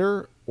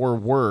better or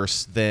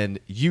worse than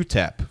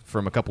UTEP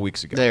from a couple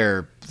weeks ago?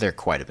 They're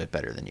quite a bit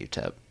better than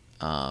UTEP.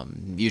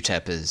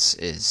 UTEP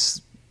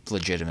is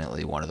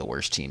legitimately one of the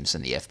worst teams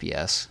in the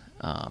FBS.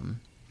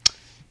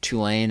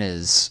 Tulane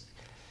is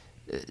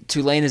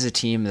a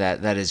team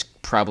that is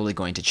probably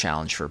going to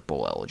challenge for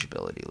bowl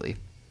eligibility, Lee.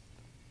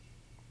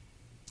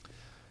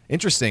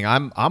 Interesting.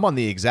 I'm on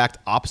the exact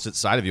opposite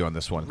side of you on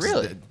this one.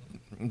 Really?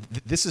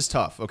 This is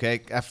tough,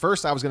 okay? At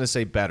first, I was going to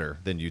say better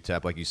than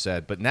UTEP, like you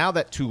said. But now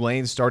that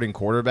Tulane's starting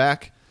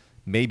quarterback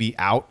may be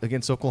out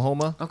against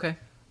Oklahoma, okay,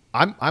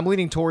 I'm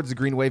leaning towards the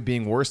Green Wave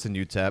being worse than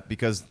UTEP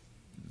because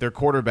their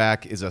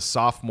quarterback is a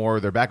sophomore.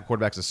 Their backup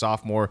quarterback's a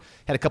sophomore.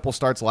 Had a couple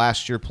starts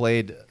last year,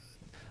 played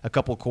a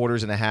couple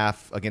quarters and a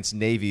half against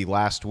Navy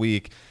last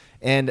week.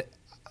 And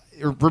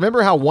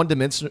remember how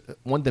one-dimensional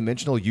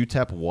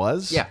UTEP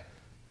was? Yeah.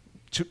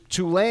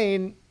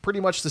 Tulane, pretty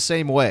much the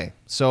same way.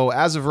 So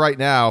as of right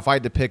now, if I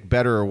had to pick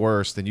better or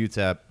worse than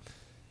UTEP,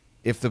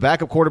 if the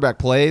backup quarterback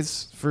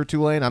plays for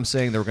Tulane, I'm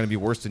saying they're going to be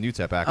worse than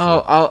UTEP,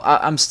 actually.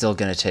 I'm still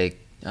going to take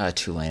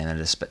Tulane in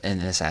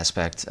this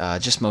aspect,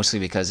 just mostly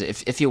because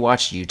if you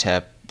watch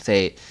UTEP,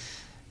 they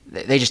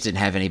just didn't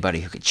have anybody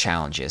who could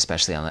challenge you,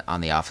 especially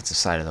on the offensive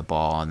side of the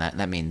ball, and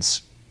that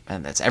means,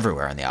 and that's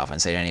everywhere on the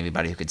offense. They didn't have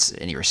anybody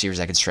any receivers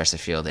that could stretch the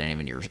field. They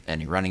didn't have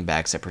any running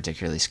backs that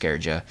particularly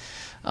scared you.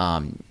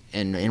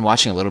 And in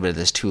watching a little bit of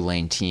this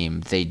Tulane team,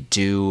 they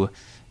do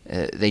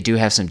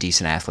have some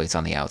decent athletes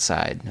on the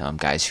outside.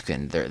 Guys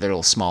who they're a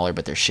little smaller,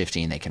 but they're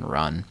shifty and they can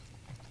run.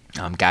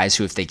 Guys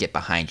who, if they get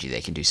behind you,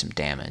 they can do some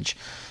damage.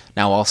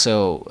 Now,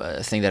 also,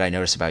 a thing that I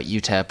noticed about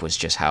UTEP was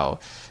just how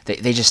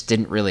they just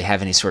didn't really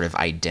have any sort of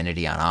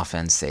identity on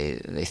offense.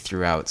 They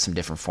threw out some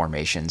different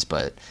formations,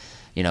 but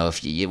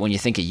when you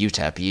think of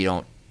UTEP, you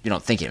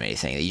don't think of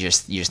anything. You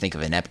just think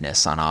of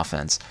ineptness on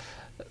offense.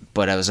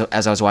 But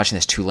as I was watching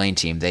this Tulane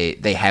team,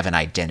 they have an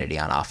identity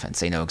on offense.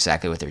 They know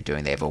exactly what they're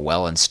doing. They have a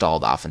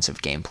well-installed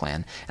offensive game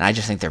plan, and I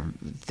just think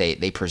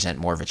they present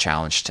more of a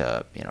challenge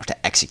to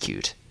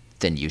execute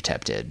than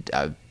UTEP did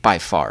by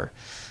far.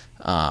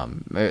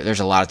 There's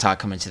a lot of talk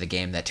coming into the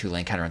game that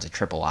Tulane kind of runs a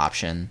triple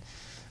option.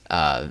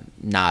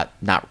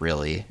 Not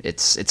really.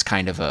 It's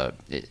kind of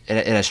it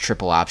has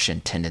triple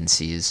option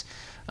tendencies.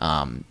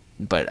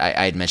 But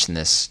I had mentioned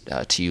this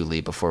to you,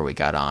 Lee, before we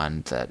got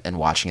on, that and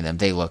watching them,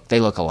 they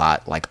look a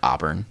lot like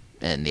Auburn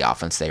in the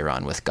offense they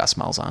run with Gus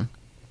Malzahn.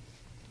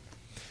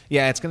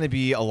 Yeah, it's going to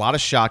be a lot of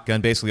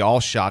shotgun, basically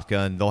all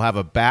shotgun. They'll have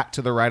a back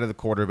to the right of the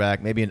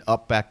quarterback, maybe an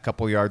up back a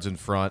couple yards in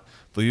front.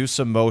 They'll use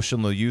some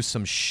motion. They'll use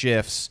some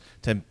shifts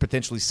to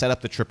potentially set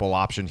up the triple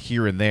option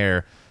here and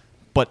there.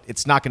 But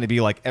it's not going to be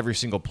like every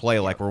single play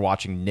like we're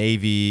watching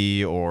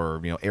Navy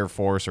or Air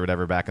Force or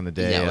whatever back in the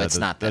day. No, it's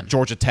not that.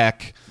 Georgia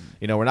Tech.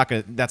 We're not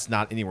going to. That's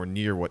not anywhere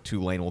near what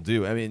Tulane will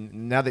do. I mean,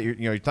 now that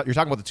you're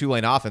talking about the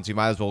Tulane offense, you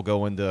might as well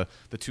go into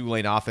the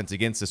Tulane offense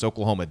against this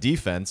Oklahoma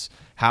defense.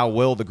 How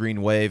will the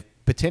Green Wave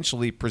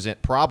potentially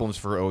present problems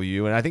for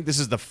OU? And I think this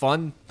is the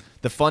fun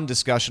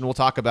discussion. We'll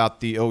talk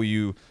about the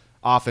OU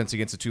offense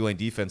against the Tulane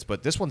defense,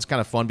 but this one's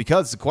kind of fun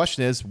because the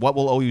question is, what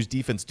will OU's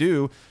defense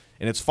do?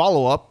 And it's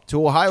follow-up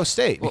to Ohio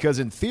State, because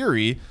in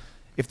theory,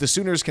 if the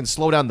Sooners can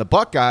slow down the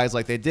Buckeyes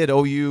like they did,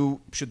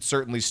 OU should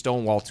certainly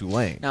stonewall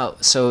Tulane. Now,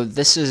 so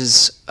this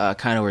is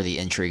kind of where the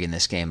intrigue in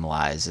this game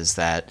lies, is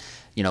that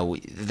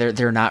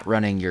they're not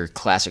running your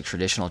classic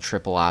traditional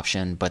triple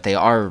option, but they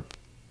are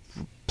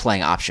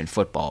playing option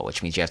football,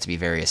 which means you have to be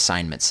very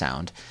assignment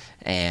sound.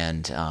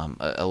 And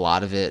a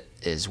lot of it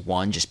is,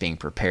 one, just being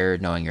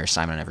prepared, knowing your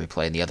assignment on every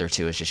play, and the other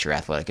two is just your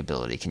athletic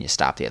ability. Can you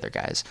stop the other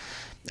guys?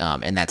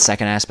 And that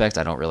second aspect,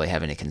 I don't really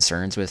have any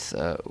concerns with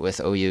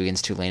OU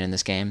against Tulane in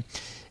this game.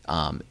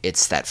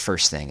 It's that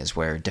first thing is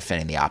where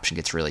defending the option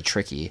gets really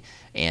tricky.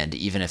 And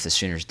even if the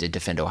Sooners did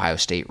defend Ohio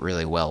State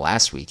really well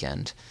last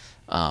weekend,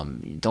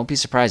 don't be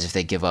surprised if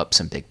they give up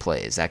some big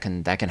plays. That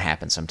can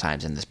happen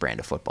sometimes in this brand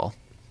of football.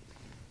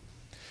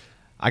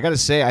 I got to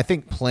say, I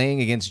think playing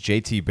against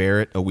J.T.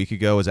 Barrett a week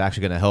ago is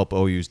actually going to help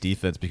OU's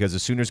defense because the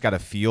Sooners got a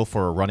feel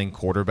for a running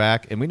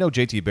quarterback. And we know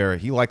J.T.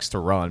 Barrett, he likes to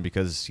run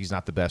because he's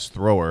not the best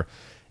thrower.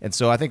 And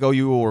so I think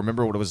OU will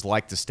remember what it was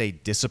like to stay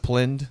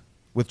disciplined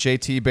with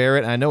J.T.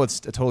 Barrett. And I know it's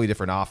a totally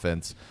different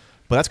offense,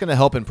 but that's going to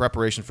help in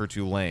preparation for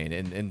Tulane.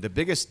 And the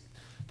biggest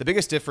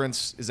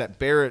difference is that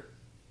Barrett,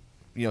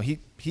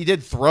 he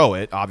did throw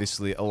it,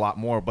 obviously, a lot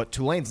more, but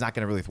Tulane's not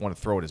going to really want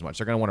to throw it as much.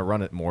 They're going to want to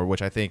run it more,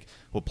 which I think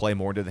will play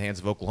more into the hands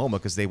of Oklahoma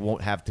because they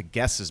won't have to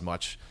guess as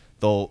much.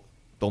 They'll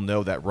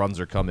know that runs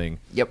are coming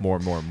more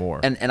and more and more.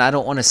 And I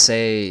don't want to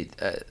say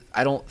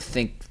I don't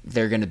think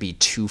they're going to be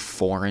too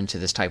foreign to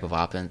this type of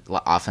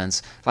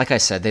offense. Like I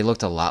said, they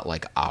looked a lot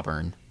like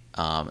Auburn,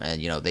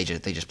 and they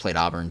just played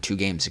Auburn 2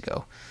 games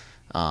ago.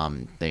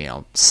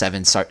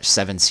 Seven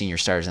senior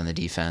starters on the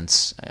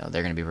defense.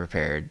 They're going to be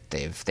prepared.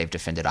 They've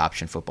defended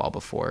option football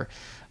before.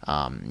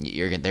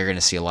 They're going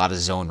to see a lot of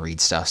zone read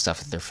stuff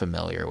that they're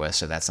familiar with,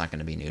 so that's not going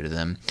to be new to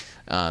them.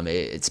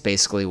 It's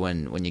basically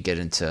when you get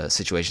into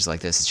situations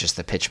like this, it's just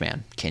the pitch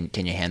man. Can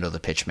you handle the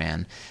pitch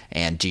man,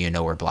 and do you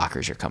know where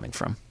blockers are coming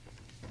from?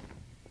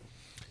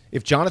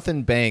 If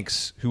Jonathan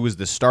Banks, who was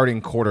the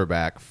starting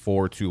quarterback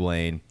for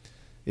Tulane,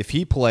 if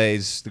he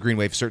plays, the Green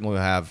Wave certainly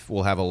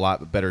will have a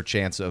lot better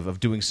chance of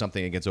doing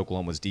something against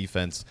Oklahoma's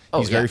defense.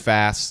 He's very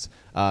fast.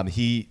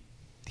 He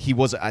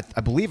was, I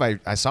believe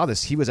I saw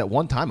this, he was at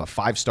one time a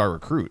 5-star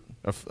recruit,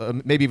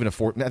 maybe even a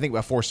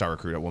 4-star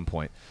recruit at one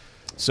point.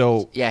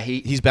 So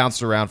he's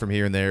bounced around from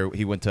here and there.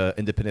 He went to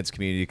Independence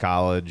Community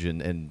College,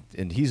 and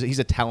he's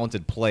a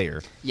talented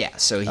player. Yeah,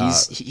 so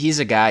he's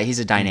a guy. He's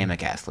a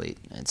dynamic athlete,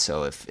 and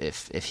so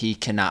if he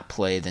cannot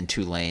play, then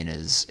Tulane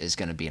is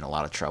going to be in a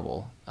lot of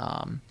trouble.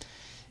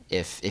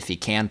 If he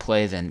can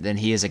play, then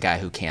he is a guy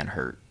who can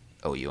hurt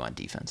OU on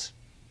defense.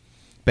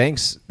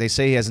 Banks, they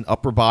say he has an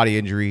upper body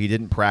injury. He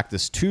didn't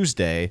practice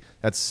Tuesday.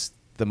 That's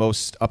the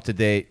most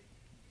up-to-date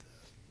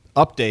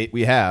update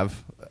we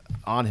have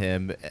on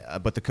him.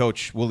 But the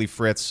coach, Willie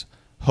Fritz,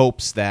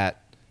 hopes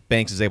that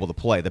Banks is able to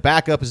play. The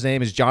backup, his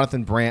name is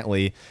Jonathan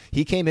Brantley.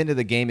 He came into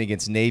the game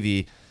against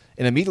Navy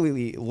and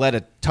immediately led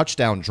a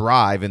touchdown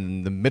drive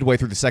in the midway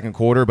through the second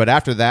quarter. But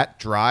after that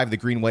drive, the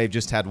Green Wave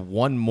just had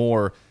one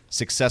more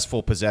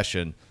successful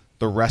possession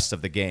the rest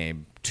of the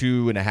game.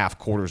 2.5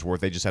 quarters worth.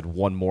 They just had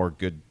one more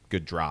good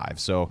drive.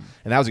 So,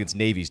 and that was against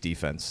Navy's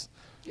defense.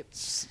 Yep.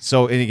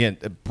 So, and again,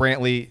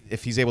 Brantley,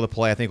 if he's able to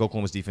play, I think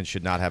Oklahoma's defense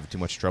should not have too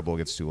much trouble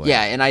against Tulane.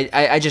 Yeah, and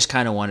I just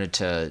kind of wanted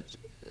to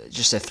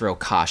throw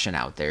caution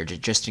out there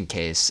just in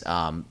case.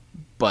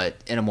 But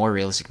in a more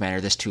realistic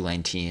manner, this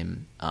Tulane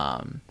team,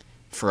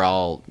 for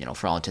all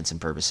intents and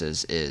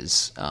purposes,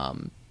 is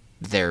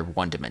they're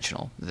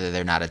one-dimensional.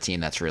 They're not a team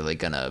that's really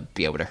going to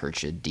be able to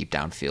hurt you deep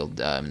downfield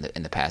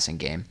in the passing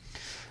game.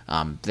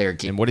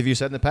 And what have you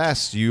said in the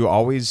past? You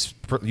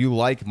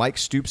like Mike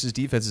Stoops'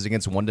 defenses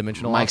against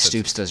one-dimensional Mike offenses.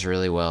 Stoops does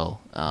really well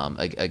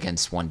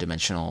against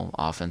one-dimensional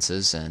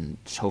offenses, and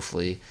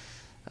hopefully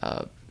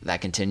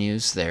that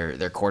continues.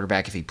 Their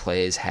quarterback, if he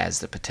plays, has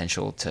the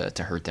potential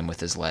to hurt them with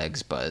his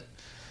legs. But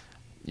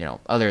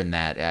other than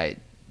that,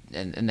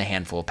 in the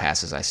handful of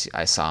passes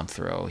I saw him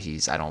throw,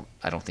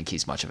 I don't think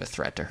he's much of a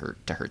threat to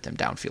hurt them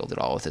downfield at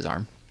all with his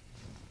arm.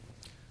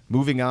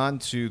 Moving on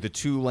to the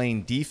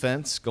Tulane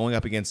defense going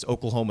up against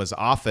Oklahoma's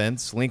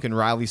offense, Lincoln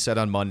Riley said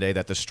on Monday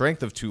that the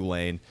strength of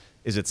Tulane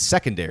is its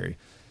secondary.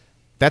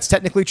 That's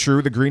technically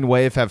true. The Green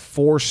Wave have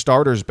 4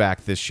 starters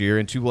back this year,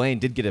 and Tulane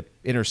did get an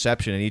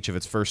interception in each of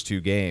its first 2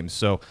 games.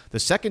 So the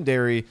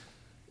secondary,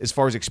 as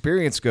far as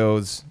experience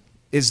goes,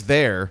 is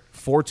there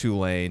for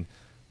Tulane.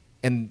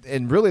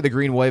 And really the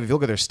Green Wave, if you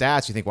look at their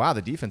stats, you think, wow,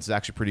 the defense is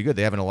actually pretty good.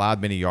 They haven't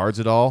allowed many yards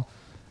at all.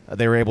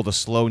 They were able to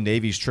slow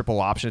Navy's triple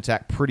option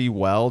attack pretty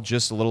well,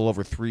 just a little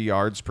over 3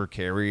 yards per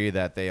carry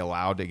that they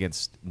allowed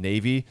against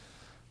Navy.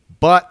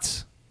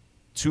 But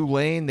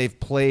Tulane, they've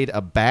played a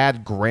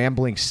bad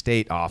Grambling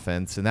State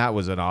offense, and that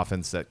was an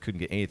offense that couldn't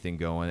get anything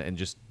going and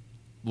just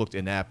looked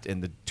inept,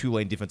 and the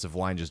Tulane defensive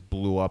line just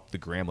blew up the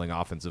Grambling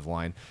offensive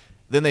line.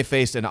 Then they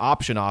faced an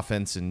option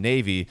offense in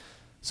Navy.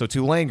 So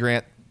Tulane,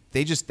 Grant,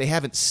 they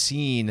haven't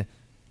seen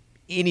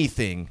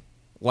anything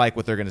like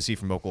what they're going to see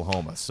from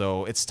Oklahoma.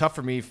 So it's tough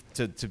for me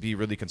to be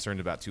really concerned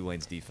about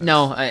Tulane's defense.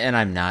 No, and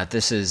I'm not.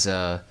 This is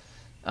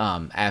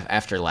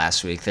after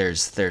last week,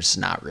 there's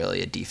not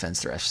really a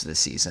defense the rest of the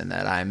season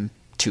that I'm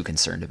too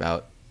concerned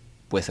about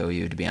with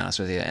OU, to be honest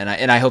with you.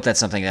 And I hope that's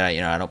something that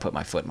I don't put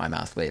my foot in my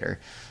mouth later,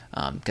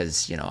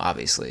 because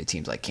obviously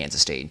teams like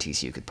Kansas State and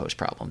TCU could pose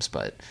problems.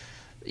 But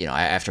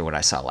after what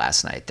I saw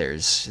last night,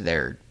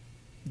 they're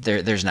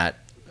there's not,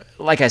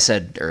 like I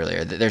said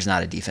earlier, there's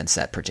not a defense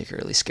that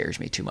particularly scares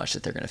me too much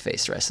that they're going to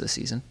face the rest of the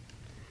season.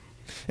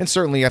 And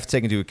certainly you have to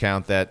take into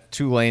account that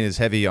Tulane is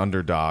heavy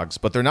underdogs,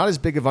 but they're not as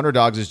big of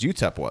underdogs as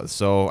UTEP was.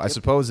 So I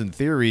suppose in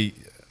theory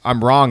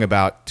I'm wrong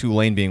about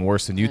Tulane being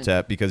worse than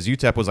UTEP because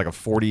UTEP was like a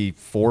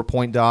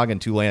 44-point dog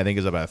and Tulane I think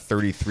is about a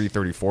 33,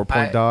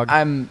 34-point dog.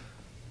 I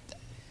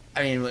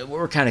mean,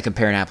 we're kind of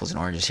comparing apples and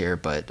oranges here,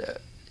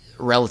 but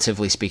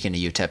relatively speaking to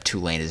UTEP,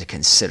 Tulane is a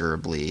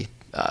considerably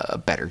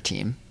better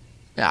team.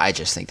 I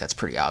just think that's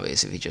pretty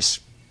obvious if you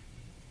just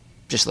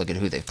look at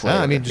who they've played.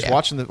 Yeah, I mean,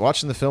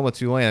 watching the film of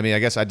Tulane. I mean, I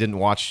guess I didn't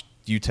watch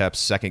UTEP's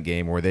second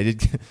game where they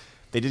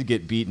did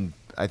get beaten.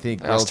 I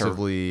think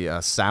relatively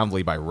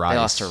soundly by Rice. They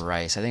lost to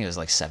Rice. I think it was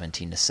like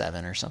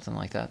 17-7 or something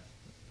like that.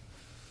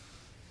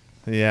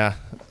 Yeah.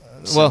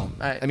 Well,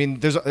 I mean,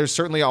 there's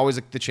certainly always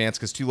the chance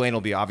because Tulane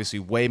will be obviously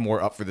way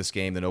more up for this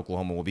game than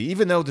Oklahoma will be,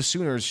 even though the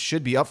Sooners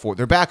should be up for it.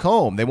 They're back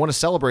home. They want to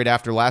celebrate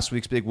after last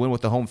week's big win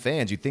with the home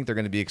fans. You'd think they're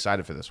going to be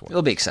excited for this one.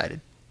 They'll be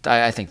excited.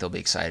 I think they'll be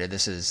excited.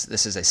 This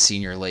is a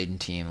senior-laden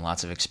team,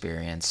 lots of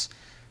experience.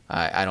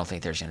 I don't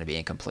think there's going to be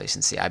any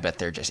complacency. I bet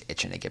they're just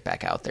itching to get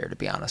back out there, to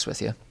be honest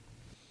with you.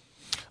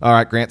 All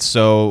right, Grant.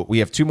 So we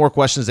have two more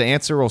questions to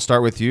answer. We'll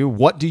start with you.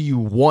 What do you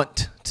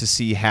want to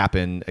see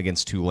happen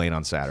against Tulane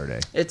on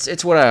Saturday?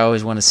 It's what I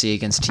always want to see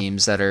against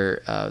teams that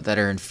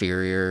are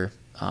inferior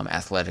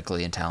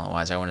athletically and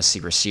talent-wise. I want to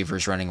see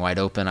receivers running wide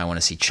open. I want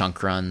to see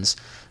chunk runs.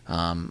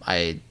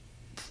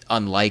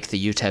 Unlike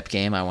the UTEP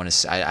game,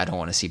 I don't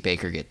want to see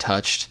Baker get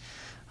touched.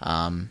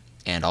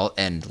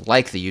 And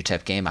like the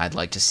UTEP game, I'd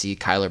like to see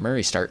Kyler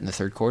Murray start in the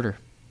third quarter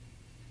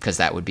because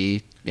that would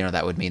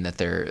mean that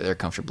they're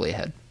comfortably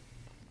ahead.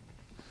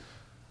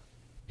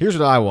 Here's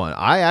what I want.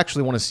 I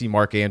actually want to see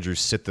Mark Andrews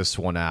sit this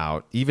one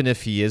out. Even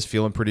if he is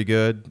feeling pretty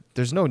good,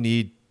 there's no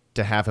need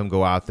to have him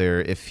go out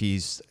there if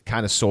he's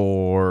kind of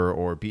sore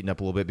or beaten up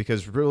a little bit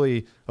because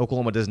really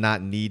Oklahoma does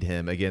not need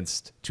him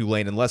against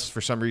Tulane unless for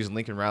some reason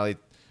Lincoln Riley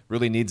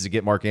really needs to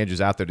get Mark Andrews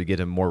out there to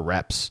get him more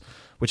reps,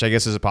 which I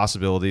guess is a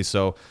possibility.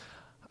 So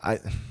I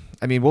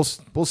mean,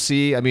 we'll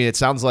see. I mean, it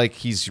sounds like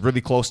he's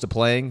really close to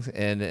playing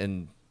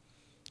and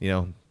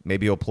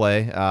maybe he'll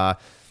play.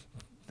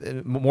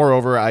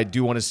 Moreover, I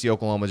do want to see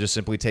Oklahoma just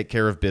simply take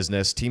care of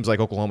business. Teams like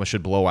Oklahoma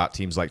should blow out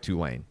teams like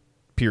Tulane,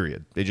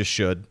 period. They just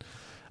should.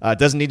 It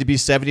doesn't need to be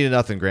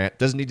 70-0, Grant. It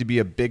doesn't need to be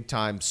a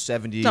big-time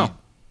 70,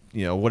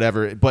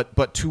 whatever.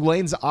 But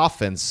Tulane's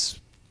offense,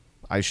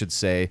 I should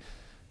say,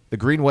 the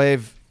Green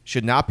Wave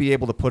should not be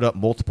able to put up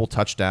multiple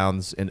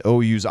touchdowns, and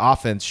OU's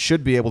offense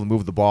should be able to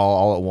move the ball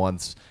all at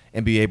once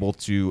and be able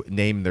to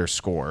name their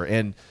score.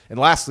 And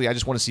lastly, I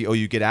just want to see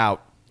OU get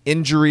out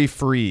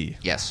injury-free.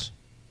 Yes.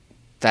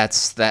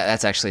 That's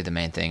actually the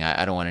main thing.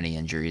 I don't want any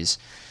injuries.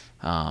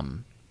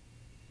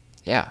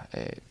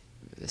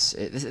 This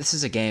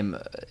is a game,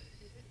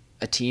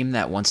 a team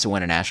that wants to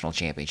win a national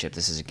championship.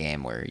 This is a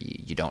game where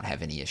you don't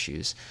have any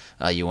issues.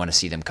 You want to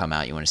see them come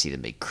out. You want to see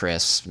them be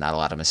crisp, not a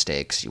lot of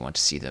mistakes. You want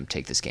to see them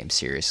take this game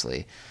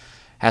seriously,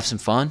 have some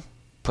fun,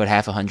 put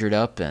 100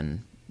 up,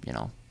 and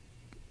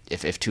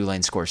if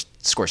Tulane scores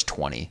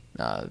 20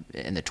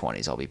 in the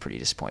 20s, I'll be pretty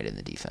disappointed in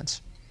the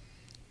defense.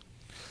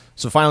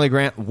 So finally,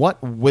 Grant,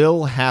 what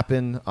will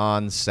happen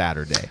on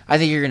Saturday? I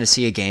think you're going to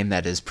see a game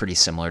that is pretty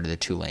similar to the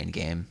Tulane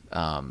game.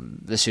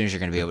 The Sooners are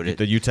going to be able to...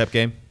 The UTEP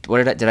game?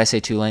 What did I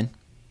say Tulane?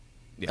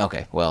 Yeah.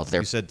 Okay, well...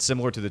 You said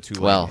similar to the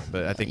Tulane game,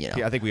 but I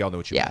think we all know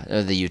what you mean.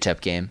 Yeah, the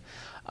UTEP game.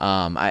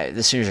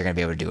 The Sooners are going to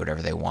be able to do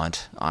whatever they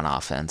want on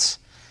offense.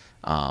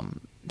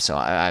 So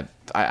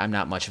I'm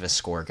not much of a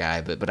score guy,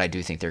 but I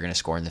do think they're going to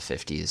score in the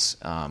 50s.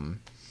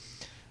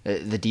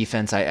 The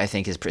defense, I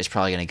think, is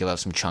probably going to give up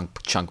some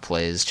chunk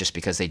plays just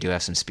because they do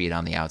have some speed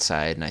on the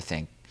outside, and I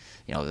think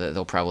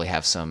they'll probably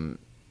have some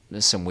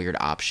weird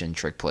option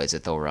trick plays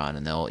that they'll run,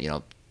 and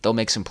they'll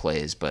make some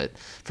plays, but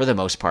for the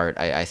most part,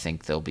 I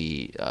think they'll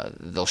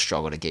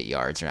struggle to get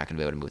yards. They're not going to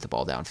be able to move the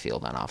ball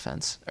downfield on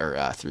offense or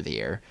through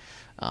the air.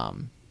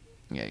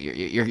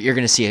 You're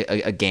going to see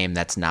a game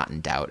that's not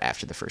in doubt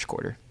after the first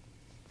quarter.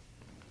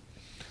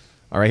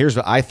 All right, here's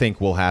what I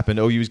think will happen.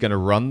 OU is going to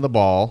run the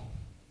ball.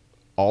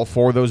 All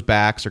four of those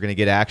backs are going to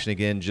get action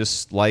again,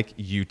 just like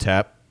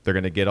UTEP. They're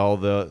going to get all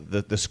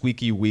the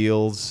squeaky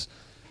wheels.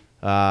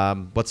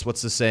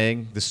 What's the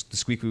saying? The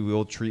squeaky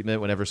wheel treatment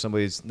whenever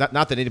somebody's not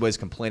that anybody's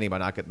complaining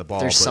about not getting the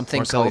ball. There's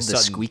something called the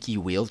squeaky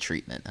wheel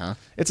treatment, huh?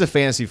 It's a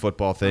fantasy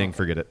football thing.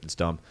 Forget it. It's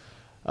dumb.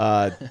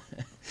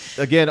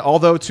 Again,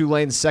 although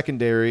Tulane's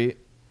secondary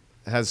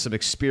has some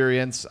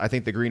experience, I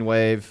think the Green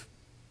Wave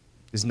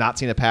is not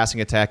seeing a passing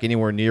attack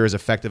anywhere near as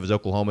effective as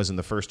Oklahoma's in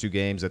the first two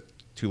games that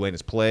Tulane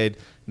has played.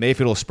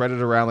 Mayfield will spread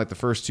it around like the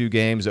first two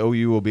games.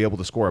 OU will be able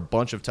to score a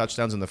bunch of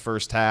touchdowns in the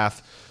first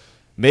half.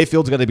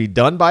 Mayfield's going to be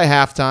done by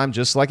halftime,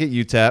 just like at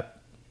UTEP.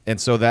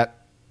 And so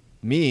that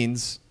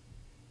means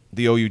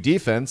the OU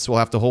defense will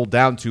have to hold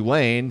down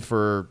Tulane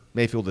for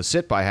Mayfield to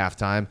sit by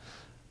halftime.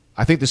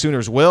 I think the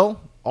Sooners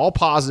will. All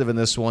positive in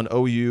this one.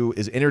 OU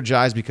is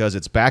energized because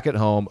it's back at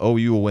home.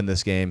 OU will win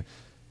this game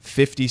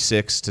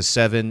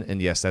 56-7,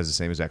 and yes, that's the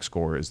same exact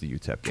score as the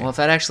UTEP game. Well, if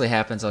that actually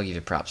happens, I'll give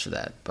you props for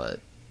that. But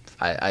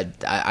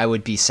I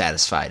would be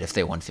satisfied if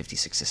they won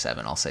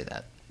 56-7. I'll say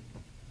that.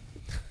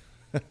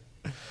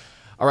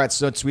 All right,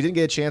 so we didn't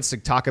get a chance to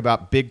talk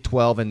about Big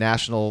 12 and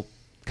national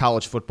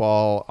college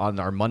football on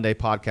our Monday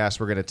podcast.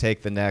 We're going to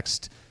take the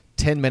next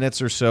 10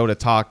 minutes or so to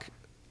talk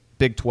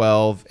Big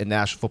 12 and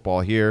national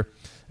football here,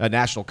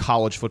 national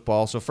college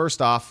football. So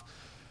first off,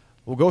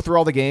 we'll go through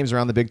all the games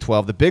around the Big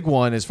 12. The big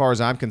one, as far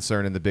as I'm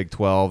concerned in the Big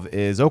 12,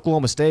 is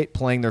Oklahoma State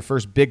playing their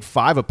first Big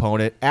 5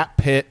 opponent at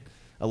Pitt,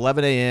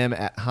 11 a.m.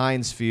 at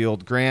Heinz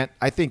Field. Grant,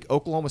 I think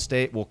Oklahoma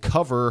State will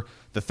cover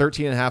the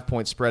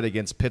 13.5-point spread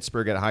against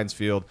Pittsburgh at Heinz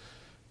Field.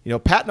 You know,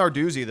 Pat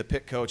Narduzzi, the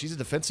Pitt coach, he's a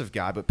defensive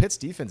guy, but Pitt's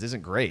defense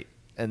isn't great,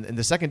 and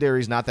the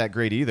secondary is not that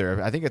great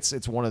either. I think it's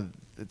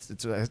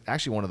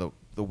actually one of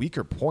the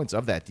weaker points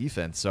of that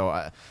defense.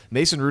 So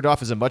Mason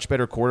Rudolph is a much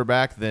better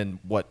quarterback than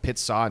what Pitt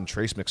saw in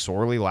Trace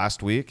McSorley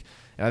last week,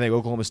 and I think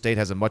Oklahoma State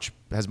has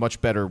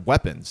much better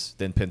weapons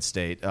than Penn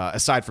State,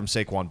 aside from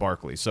Saquon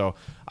Barkley. So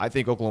I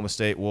think Oklahoma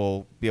State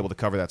will be able to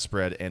cover that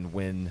spread and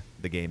win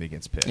the game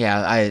against Pitt.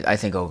 Yeah, I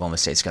think Oklahoma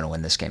State's going to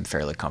win this game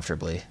fairly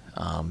comfortably.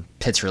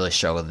 Pitt's really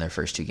struggled in their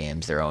first two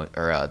games. They're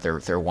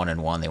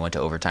 1-1. They went to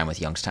overtime with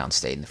Youngstown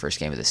State in the first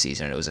game of the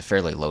season, and it was a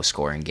fairly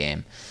low-scoring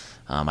game.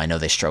 I know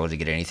they struggled to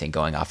get anything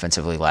going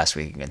offensively last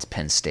week against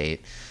Penn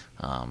State.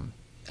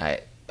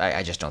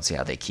 I just don't see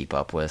how they keep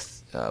up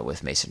with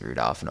Mason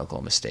Rudolph and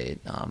Oklahoma State.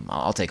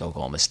 I'll take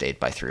Oklahoma State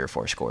by 3 or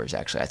 4 scores.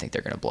 Actually, I think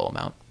they're going to blow them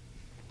out.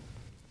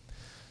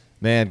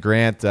 Man,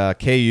 Grant,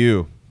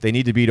 KU, they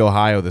need to beat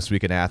Ohio this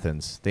week in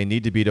Athens. They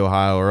need to beat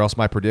Ohio, or else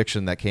my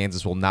prediction that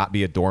Kansas will not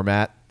be a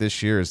doormat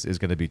this year is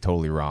going to be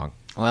totally wrong.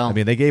 Well, I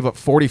mean, they gave up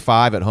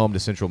 45 at home to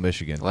Central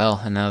Michigan. Well,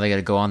 and now they got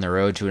to go on the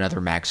road to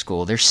another MAC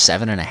school. They're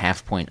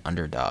 7.5-point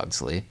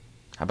underdogs, Lee.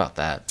 How about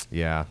that?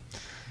 Yeah.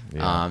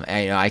 And,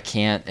 I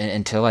can't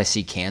until I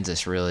see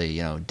Kansas really,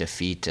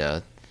 defeat,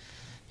 an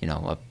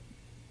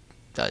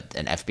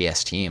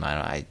FBS team.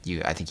 I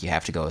think you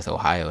have to go with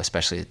Ohio,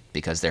 especially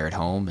because they're at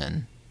home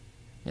and.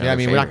 I'm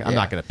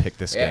not going to pick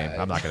this game.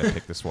 I'm not going to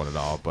pick this one at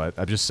all. But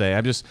I'm just saying,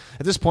 at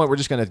this point, we're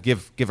just going to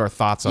give our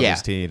thoughts on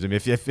these teams. I mean,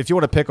 if you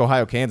want to pick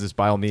Ohio, Kansas,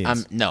 by all means.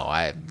 I'm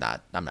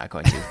not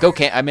going to go.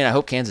 I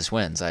hope Kansas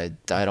wins. I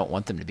don't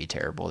want them to be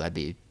terrible. That'd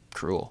be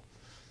cruel.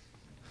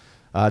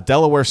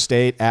 Delaware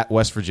State at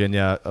West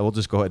Virginia. We'll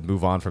just go ahead and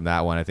move on from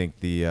that one. I think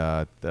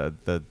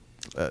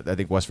I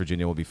think West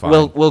Virginia will be fine.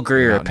 Will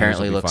Greer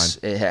apparently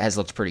has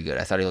looked pretty good.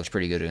 I thought he looked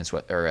pretty good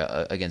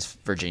against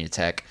Virginia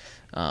Tech.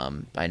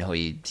 I know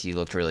he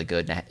looked really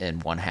good in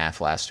one half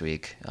last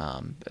week.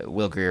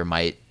 Will Greer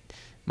might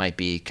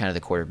be kind of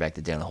the quarterback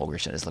that Daniel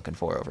Holgorsen is looking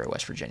for over at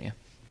West Virginia.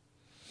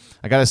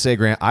 I got to say,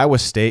 Grant, Iowa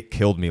State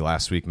killed me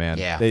last week, man.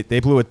 Yeah. They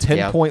blew a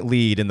 10-point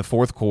lead in the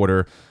fourth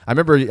quarter.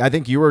 I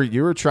think you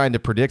were trying to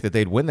predict that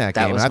they'd win that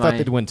game, and I thought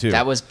they'd win too.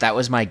 That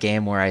was my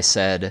game where I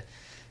said,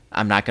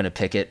 I'm not going to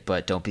pick it,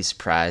 but don't be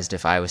surprised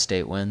if Iowa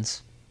State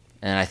wins.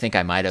 And I think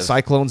I might have.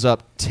 Cyclones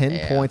up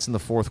 10 points in the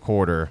fourth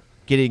quarter,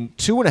 getting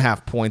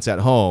 2.5 points at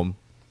home,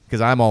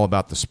 because I'm all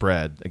about the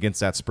spread, against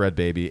that spread,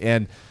 baby.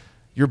 And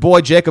your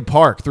boy Jacob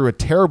Park threw a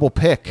terrible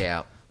pick.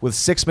 Yeah. With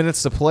 6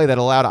 minutes to play that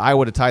allowed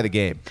Iowa to tie the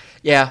game.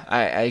 Yeah,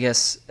 I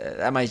guess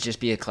that might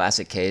just be a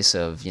classic case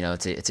of,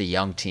 it's a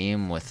young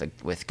team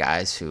with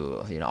guys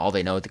who, all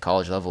they know at the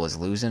college level is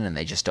losing, and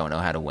they just don't know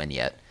how to win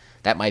yet.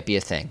 That might be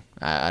a thing.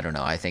 I don't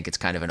know. I think it's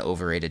kind of an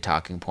overrated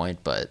talking point,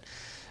 but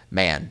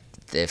man,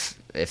 if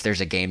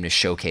there's a game to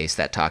showcase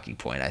that talking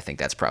point, I think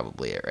that's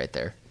probably it right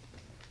there.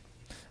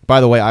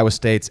 By the way, Iowa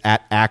State's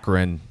at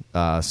Akron.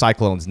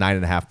 Cyclones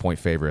 9.5-point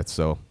favorites,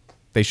 so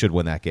they should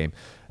win that game.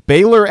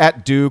 Baylor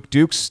at Duke.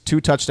 Duke's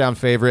 2-touchdown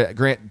favorite.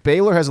 Grant,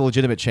 Baylor has a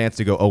legitimate chance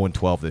to go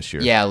 0-12 this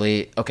year. Yeah,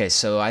 Lee. Okay,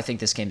 so I think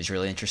this game is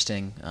really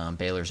interesting.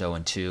 Baylor's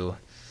 0-2.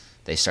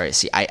 They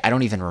started. I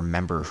don't even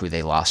remember who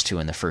they lost to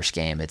in the first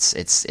game.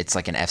 It's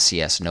like an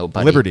FCS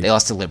nobody. Liberty. They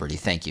lost to Liberty.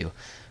 Thank you.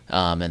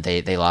 And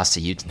they lost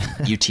to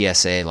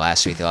UTSA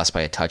last week. They lost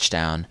by a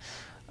touchdown.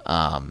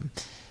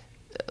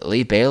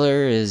 Lee,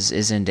 Baylor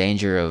is in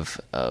danger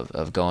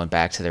of going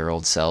back to their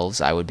old selves.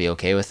 I would be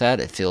okay with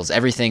that.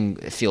 Everything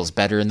feels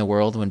better in the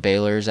world when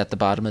Baylor is at the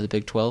bottom of the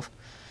Big 12.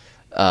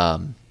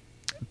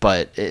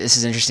 But this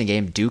is an interesting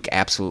game. Duke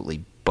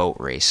absolutely boat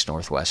raced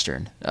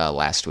Northwestern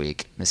last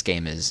week. This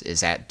game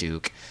is at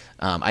Duke.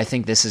 I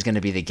think this is going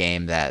to be the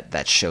game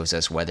that shows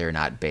us whether or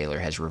not Baylor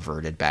has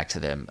reverted back to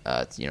them,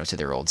 to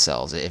their old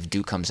selves. If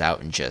Duke comes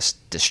out and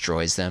just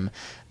destroys them,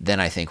 then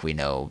I think we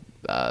know,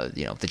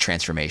 the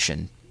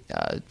transformation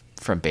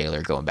from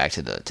Baylor going back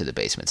to the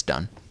basement's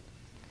done.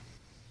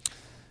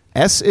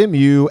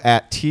 SMU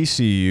at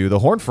TCU. The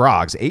Horned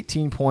Frogs,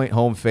 18-point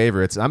home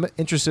favorites. I'm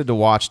interested to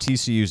watch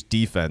TCU's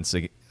defense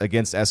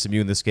against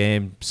SMU in this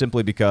game,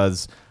 simply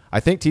because I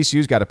think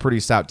TCU's got a pretty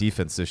stout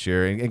defense this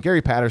year, and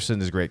Gary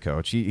Patterson is a great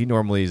coach. He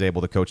normally is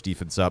able to coach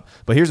defense up.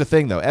 But here's the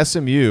thing, though.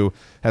 SMU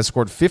has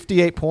scored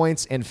 58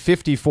 points and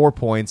 54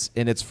 points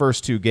in its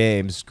first two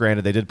games.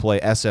 Granted, they did play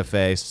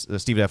SFA,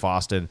 Stephen F.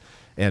 Austin,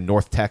 and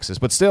North Texas.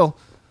 But still,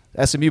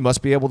 SMU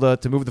must be able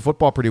to move the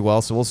football pretty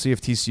well, so we'll see if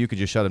TCU could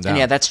just shut him down. And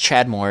yeah, that's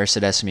Chad Morris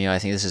at SMU. I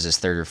think this is his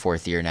third or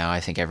fourth year now. I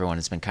think everyone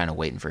has been kind of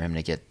waiting for him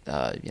to get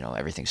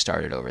everything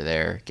started over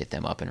there, get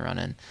them up and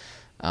running.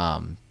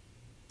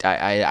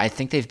 I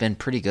think they've been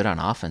pretty good on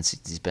offense.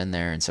 He's been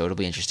there, and so it'll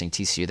be interesting.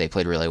 TCU, they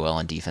played really well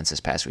on defense this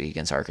past week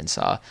against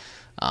Arkansas.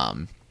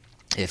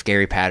 If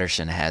Gary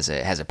Patterson has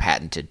a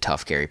patented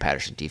tough Gary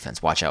Patterson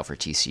defense, watch out for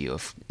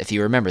TCU. If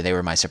you remember, they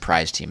were my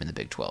surprise team in the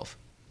Big 12.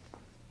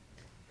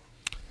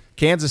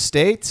 Kansas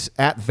State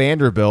at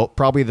Vanderbilt,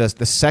 probably the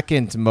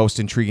second most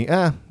intriguing.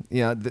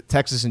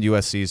 Texas and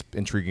USC is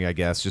intriguing, I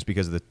guess, just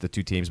because of the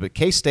two teams. But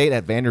K-State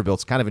at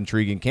Vanderbilt's kind of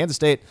intriguing. Kansas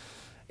State,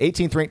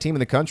 18th ranked team in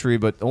the country,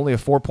 but only a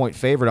 4-point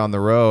favorite on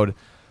the road.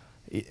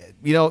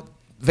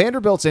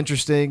 Vanderbilt's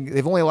interesting.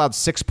 They've only allowed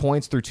 6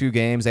 points through 2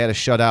 games. They had a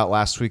shutout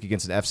last week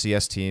against an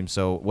FCS team,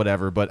 so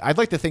whatever. But I'd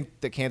like to think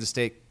that Kansas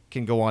State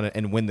can go on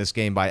and win this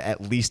game by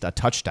at least a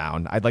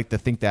touchdown. I'd like to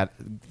think that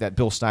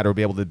Bill Snyder will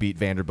be able to beat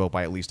Vanderbilt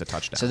by at least a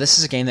touchdown. So this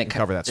is a game that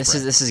cover that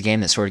spread. This is a game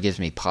that sort of gives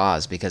me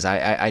pause because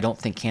I don't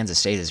think Kansas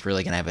State is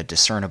really going to have a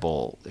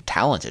discernible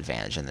talent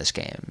advantage in this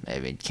game. I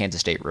mean,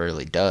 Kansas State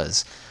rarely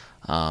does.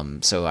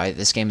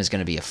 This game is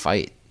going to be a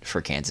fight for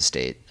Kansas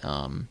State.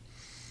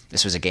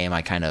 This was a game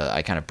I kind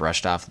of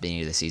brushed off at the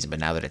beginning of the season, but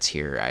now that it's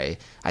here,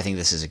 I think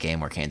this is a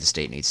game where Kansas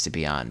State needs to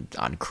be on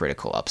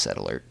critical upset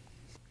alert.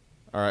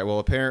 All right, well,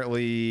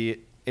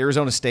 apparently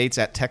Arizona State's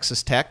at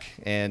Texas Tech,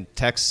 and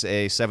Tech's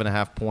a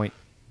 7.5-point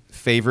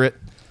favorite.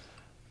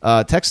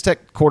 Texas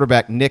Tech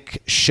quarterback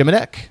Nick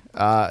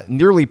Shimonek,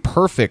 nearly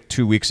perfect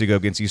 2 weeks ago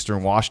against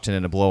Eastern Washington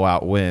in a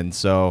blowout win.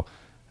 So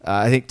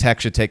I think Tech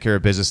should take care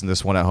of business in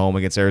this one at home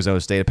against Arizona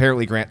State.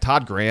 Apparently,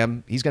 Todd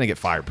Graham, he's going to get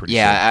fired pretty soon.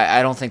 Yeah,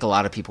 I don't think a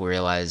lot of people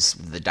realize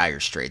the dire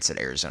straits that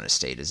Arizona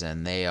State is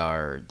in.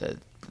 They're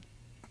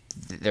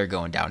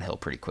going downhill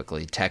pretty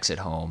quickly. Tech's at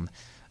home.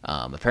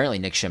 Apparently,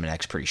 Nick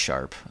Shimonek's pretty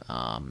sharp,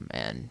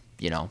 and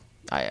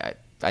I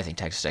think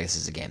Texas Tech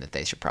is a game that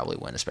they should probably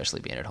win,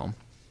 especially being at home.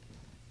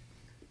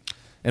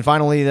 And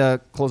finally, to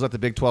close out the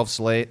Big 12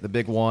 slate, the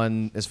big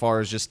one as far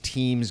as just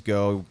teams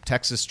go,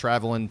 Texas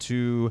traveling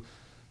to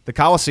the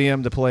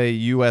Coliseum to play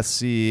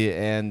USC,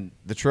 and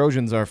the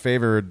Trojans are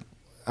favored.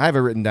 I have it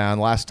written down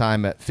last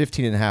time at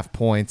 15.5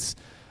 points.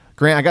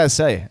 Grant, I got to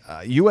say,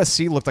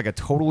 USC looked like a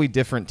totally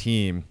different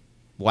team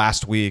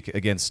last week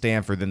against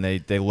Stanford than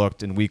they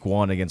looked in week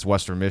 1 against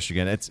Western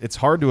Michigan. It's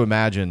hard to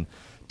imagine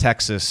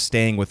Texas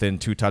staying within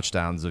 2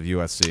 touchdowns of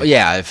USC.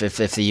 Yeah, if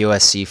the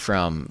USC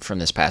from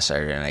this past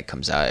Saturday night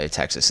comes out,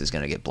 Texas is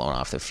going to get blown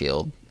off the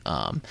field.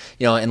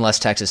 Unless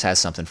Texas has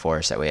something for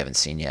us that we haven't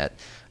seen yet.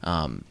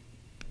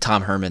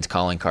 Tom Herman's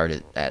calling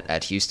card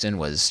at Houston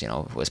was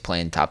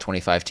playing top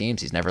 25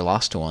 teams. He's never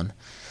lost to one.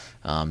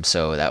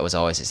 So that was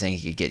always his thing.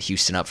 He could get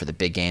Houston up for the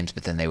big games,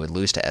 but then they would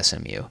lose to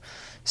SMU.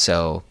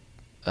 So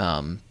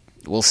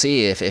we'll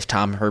see if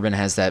Tom Herman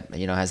has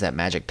that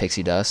magic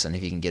pixie dust, and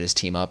if he can get his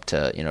team up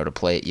to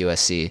play at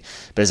USC.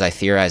 But as I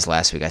theorized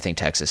last week, I think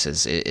Texas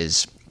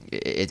is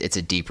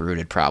a deep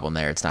rooted problem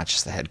there. It's not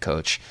just the head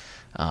coach.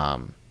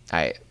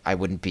 I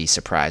wouldn't be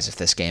surprised if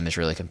this game is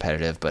really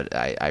competitive, but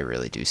I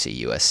really do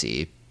see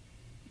USC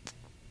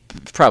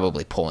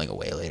probably pulling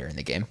away later in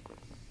the game.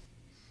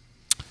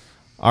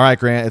 All right,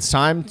 Grant, it's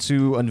time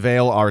to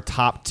unveil our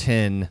top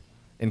 10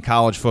 in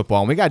college football.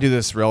 And we got to do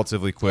this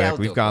relatively quick. Yeah,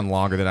 We've gone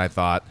longer than I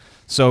thought.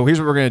 So here's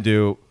what we're going to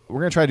do.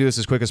 We're going to try to do this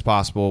as quick as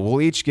possible.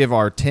 We'll each give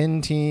our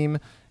 10 team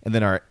and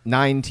then our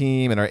 9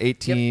 team and our 8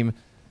 team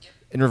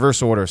in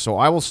reverse order. So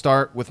I will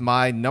start with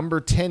my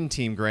number 10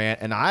 team, Grant,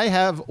 and I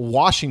have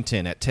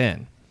Washington at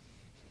 10.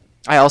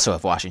 I also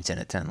have Washington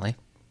at 10, Lee.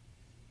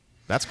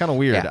 That's kind of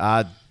weird.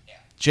 Yeah.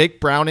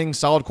 Jake Browning,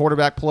 solid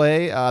quarterback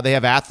play. They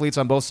have athletes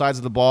on both sides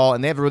of the ball,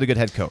 and they have a really good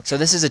head coach. So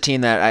this is a team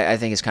that I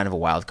think is kind of a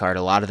wild card.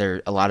 A lot of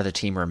the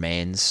team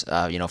remains,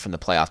 from the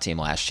playoff team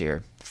last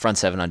year. Front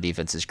 7 on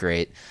defense is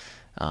great.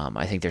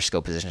 I think their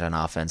skill positions on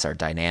offense are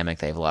dynamic.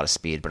 They have a lot of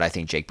speed, but I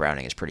think Jake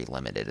Browning is pretty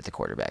limited at the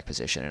quarterback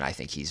position, and I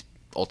think he's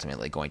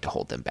ultimately going to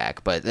hold them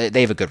back. But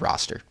they have a good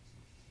roster.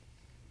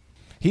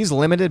 He's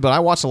limited, but I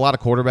watched a lot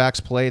of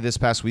quarterbacks play this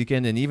past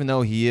weekend, and even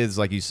though he is,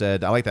 like you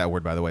said, I like that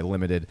word, by the way,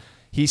 limited,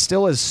 he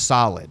still is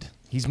solid.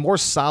 He's more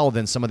solid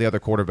than some of the other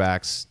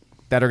quarterbacks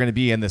that are going to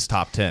be in this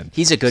top 10.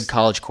 He's a good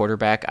college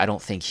quarterback. I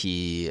don't think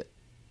he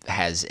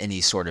has any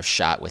sort of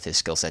shot with his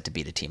skill set to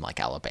beat a team like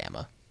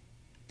Alabama.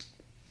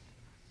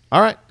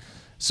 All right.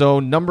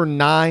 So number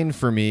 9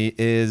 for me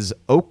is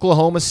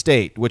Oklahoma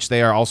State, which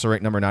they are also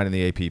ranked number 9 in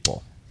the AP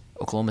poll.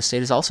 Oklahoma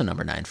State is also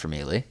number 9 for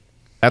me, Lee.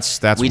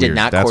 That's we weird. did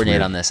not That's coordinate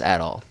weird. on this at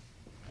all.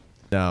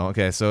 No,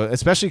 okay. So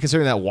especially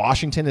considering that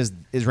Washington is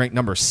ranked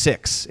number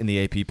 6 in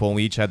the AP poll, and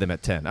we each had them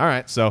at 10. All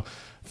right. So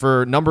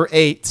for number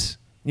 8,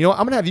 I'm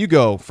going to have you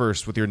go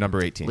first with your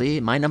number 8 team. Lee,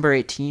 my number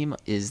 8 team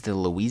is the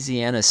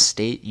Louisiana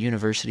State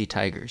University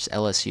Tigers,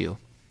 LSU.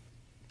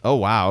 Oh,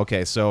 wow.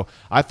 Okay. So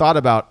I thought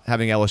about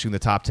having LSU in the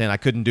top 10. I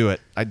couldn't do it.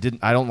 I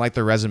don't like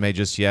their resume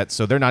just yet,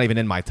 so they're not even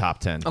in my top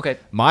 10. Okay.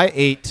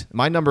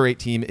 My number 8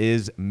 team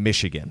is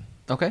Michigan.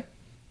 Okay.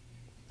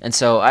 And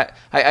so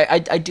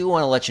I do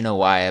want to let you know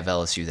why I have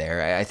LSU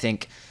there. I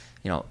think,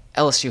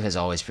 LSU has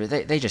always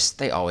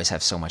they always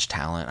have so much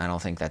talent. I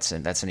don't think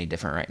that's any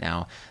different right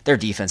now. Their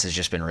defense has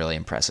just been really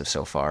impressive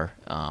so far,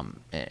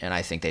 and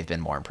I think they've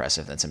been more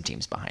impressive than some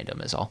teams behind them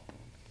is all.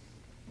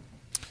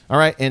 All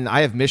right, and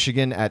I have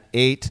Michigan at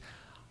 8.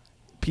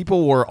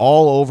 People were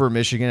all over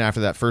Michigan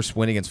after that first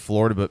win against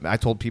Florida, but I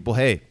told people,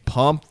 hey,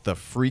 pump the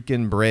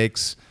freaking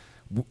brakes.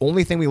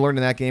 Only thing we learned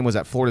in that game was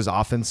that Florida's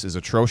offense is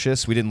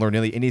atrocious. We didn't learn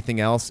really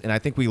anything else, and I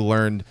think we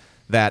learned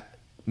that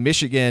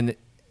Michigan,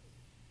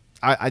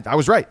 I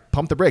was right,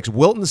 pump the brakes.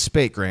 Wilton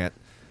Speight, Grant,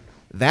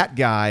 that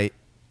guy,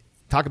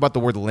 talk about the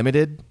word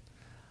limited.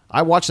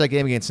 I watched that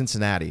game against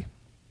Cincinnati.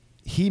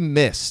 He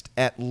missed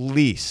at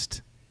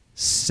least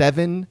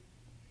 7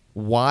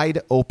 wide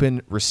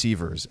open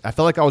receivers. I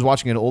felt like I was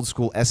watching an old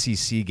school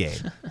SEC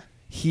game.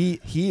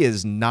 He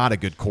is not a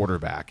good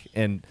quarterback,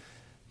 and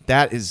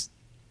that is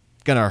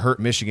gonna hurt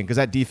Michigan because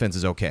that defense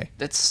is okay.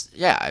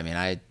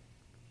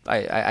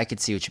 I could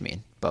see what you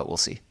mean, but we'll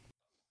see.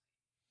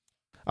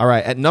 All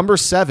right, at number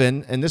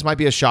 7, and this might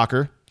be a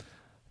shocker,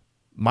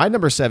 my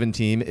number 7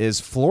 team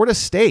is Florida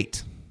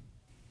State.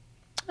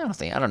 I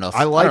don't know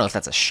if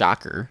that's a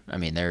shocker. I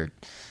mean, they're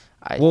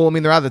out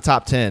of the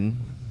top 10.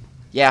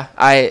 Yeah,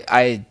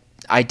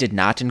 I did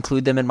not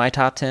include them in my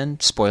top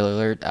 10, spoiler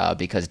alert,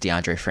 because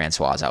DeAndre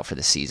Francois is out for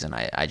the season.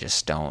 I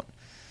just don't,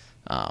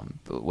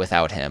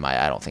 without him,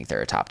 I don't think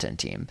they're a top 10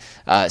 team.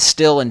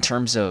 Still, in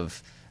terms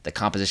of the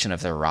composition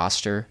of their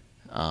roster,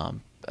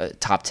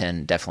 top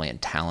 10 definitely in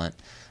talent,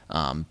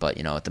 but,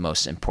 at the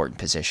most important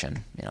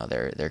position,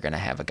 they're going to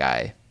have a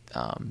guy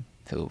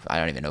who I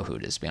don't even know who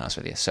it is, to be honest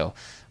with you. So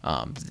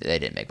they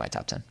didn't make my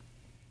top 10.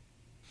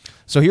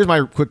 So here's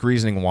my quick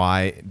reasoning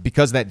why.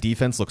 Because that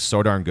defense looks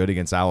so darn good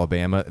against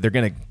Alabama, they're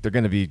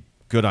gonna be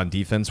good on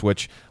defense,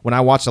 which when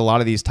I watched a lot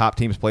of these top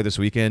teams play this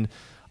weekend,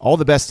 all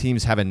the best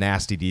teams have a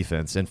nasty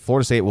defense, and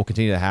Florida State will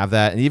continue to have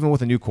that. And even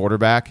with a new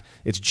quarterback,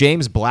 it's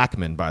James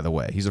Blackman, by the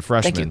way. He's a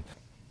freshman. Thank you.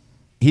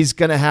 He's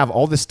going to have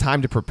all this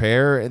time to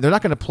prepare. They're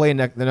not going to play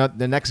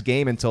the next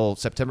game until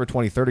September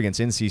 23rd against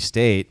NC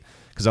State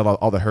because of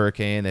all the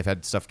hurricane. They've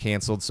had stuff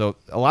canceled. So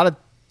a lot of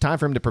time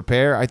for him to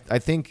prepare. I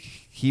think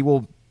he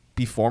will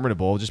be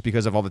formidable just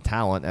because of all the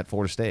talent at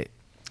Florida State.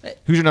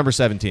 Who's your number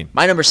 7 team?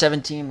 My number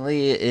 7 team,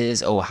 Lee,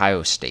 is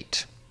Ohio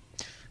State.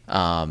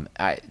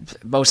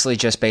 Mostly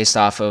just based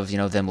off of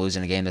them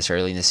losing a game this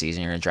early in the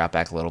season. You're going to drop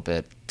back a little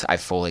bit. I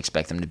fully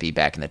expect them to be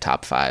back in the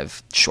top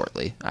 5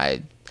 shortly.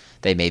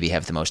 They maybe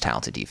have the most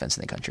talented defense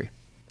in the country.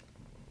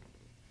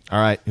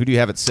 All right, who do you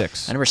have at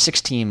 6? My number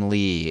 6 team,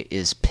 Lee,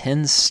 is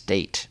Penn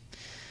State.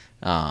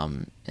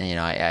 And,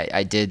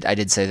 I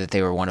did say that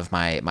they were one of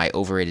my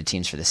overrated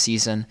teams for the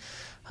season.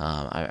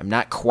 I'm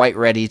not quite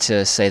ready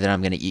to say that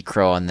I'm going to eat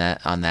crow on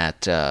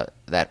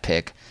that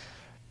pick.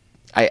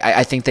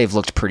 I think they've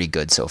looked pretty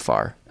good so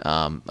far.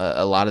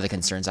 A lot of the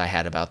concerns I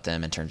had about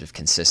them in terms of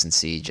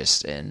consistency,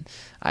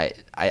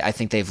 I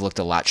think they've looked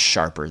a lot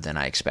sharper than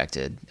I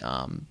expected.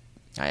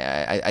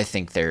 I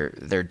think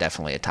they're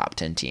definitely a top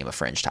 10 team, a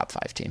fringe top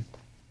 5 team.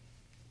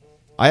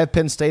 I have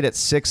Penn State at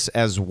 6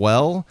 as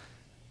well.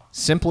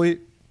 Simply,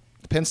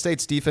 Penn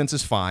State's defense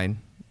is fine,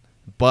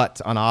 but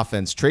on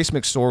offense, Trace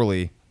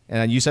McSorley,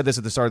 and you said this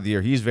at the start of the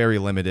year, he's very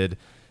limited.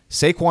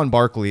 Saquon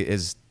Barkley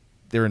is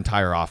their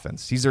entire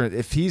offense.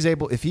 If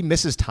he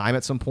misses time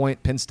at some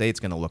point, Penn State's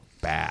going to look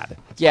bad.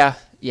 Yeah.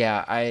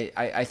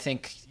 I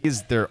think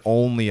he's their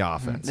only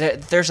offense.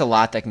 There's a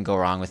lot that can go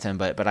wrong with him,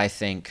 but I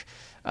think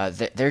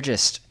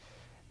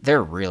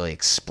they're really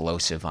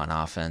explosive on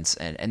offense,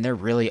 and there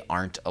really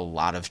aren't a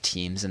lot of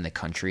teams in the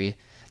country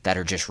that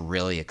are just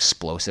really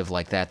explosive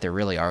like that. There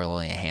really are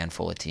only a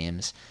handful of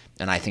teams,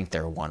 and I think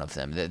they're one of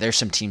them. There's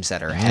some teams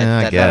that are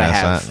ahead,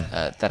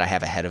 that I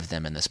have ahead of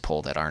them in this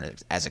poll that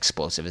aren't as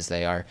explosive as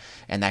they are,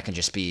 and that can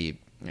just be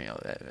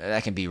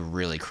that can be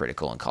really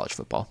critical in college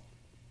football.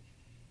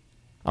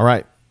 All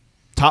right,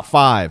 top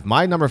 5.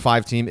 My number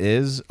 5 team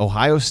is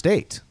Ohio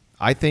State.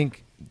 I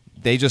think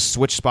they just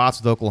switched spots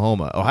with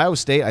Oklahoma. Ohio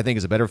State, I think,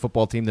 is a better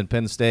football team than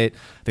Penn State.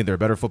 I think they're a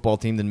better football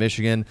team than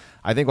Michigan.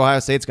 I think Ohio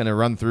State's going to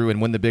run through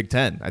and win the Big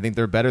Ten. I think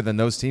they're better than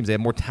those teams. They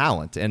have more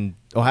talent. And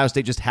Ohio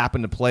State just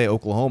happened to play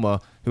Oklahoma,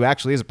 who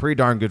actually is a pretty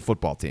darn good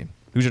football team.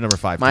 Who's your number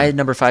 5 team? My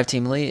number 5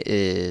 team, Lee,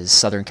 is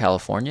Southern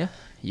California,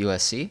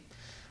 USC.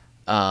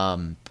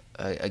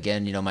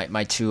 Again,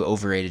 my 2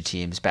 overrated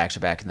teams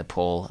back-to-back in the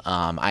poll.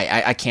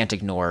 I can't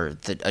ignore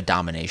a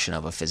domination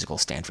of a physical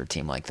Stanford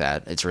team like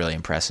that. It's really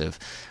impressive.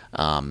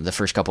 The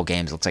first couple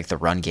games, it looks like the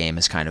run game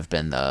has kind of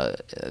been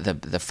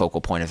the focal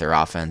point of their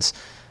offense.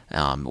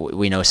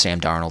 We know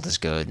Sam Darnold is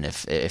good, and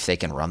if they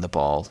can run the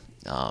ball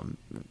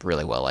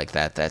really well like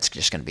that, that's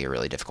just going to be a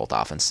really difficult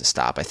offense to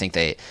stop. I think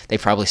they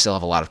probably still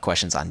have a lot of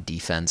questions on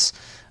defense.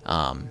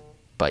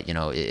 But,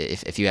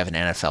 if you have an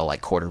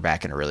NFL-like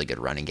quarterback and a really good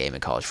running game in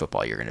college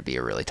football, you're going to be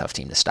a really tough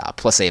team to stop.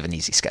 Plus, they have an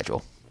easy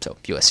schedule. So,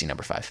 USC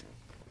number 5.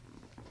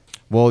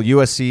 Well,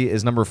 USC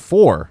is number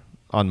 4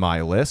 on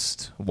my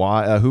list.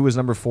 Why? Who is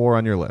number 4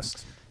 on your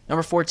list?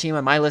 Number 4 team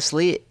on my list,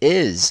 Lee,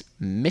 is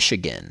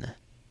Michigan.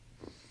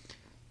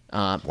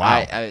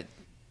 Wow.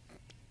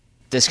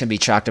 This can be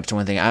chalked up to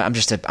one thing.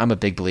 I'm a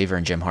big believer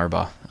in Jim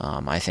Harbaugh.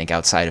 I think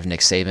outside of Nick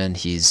Saban,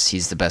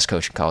 he's the best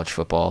coach in college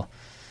football.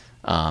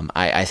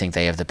 I think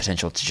they have the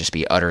potential to just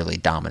be utterly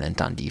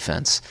dominant on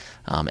defense.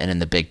 And in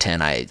the Big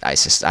Ten, I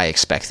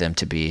expect them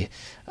to be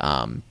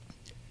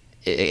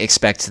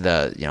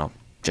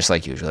just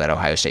like usual, that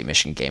Ohio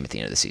State-Michigan game at the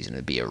end of the season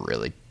would be a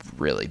really,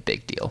 really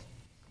big deal.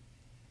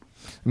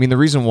 I mean, the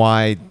reason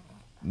why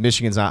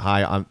Michigan's not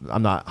high,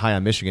 I'm not high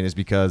on Michigan, is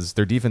because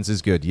their defense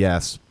is good,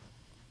 yes,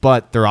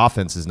 but their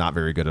offense is not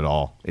very good at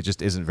all. It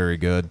just isn't very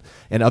good.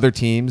 And other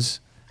teams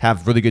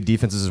have really good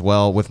defenses as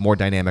well with more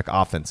dynamic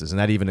offenses, and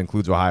that even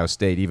includes Ohio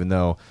State, even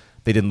though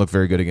they didn't look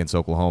very good against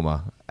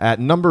Oklahoma. At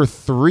number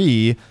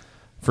 3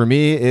 for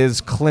me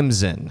is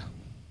Clemson.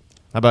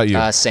 How about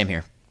you? Same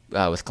here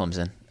with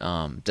Clemson.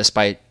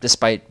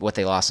 Despite what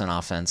they lost on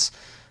offense,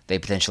 they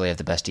potentially have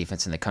the best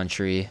defense in the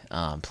country.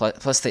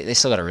 Plus they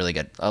still got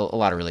a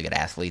lot of really good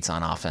athletes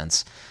on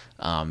offense.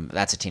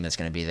 That's a team that's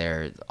going to be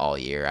there all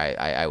year.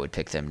 I would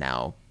pick them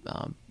now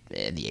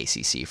in the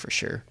ACC for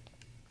sure.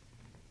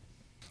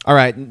 All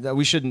right,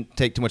 we shouldn't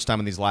take too much time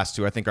on these last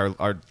two. I think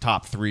our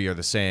top 3 are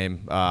the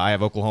same. I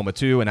have Oklahoma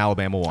 2 and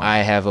Alabama 1. I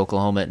have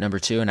Oklahoma at number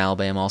 2 and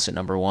Alabama also at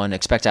number 1.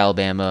 Expect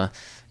Alabama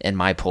in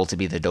my poll to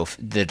be the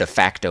de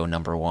facto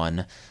number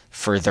 1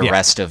 for the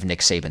rest of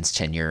Nick Saban's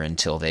tenure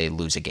until they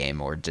lose a game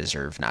or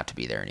deserve not to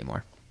be there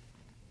anymore.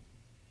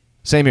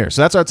 Same here.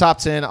 So that's our top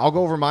 10. I'll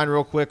go over mine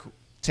real quick.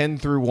 10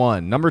 through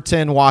 1. Number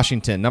 10,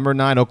 Washington. Number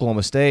 9,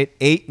 Oklahoma State.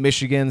 8,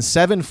 Michigan.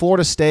 7,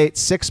 Florida State.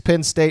 6,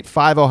 Penn State.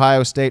 5,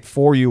 Ohio State.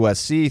 4,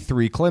 USC.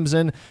 3,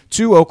 Clemson.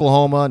 2,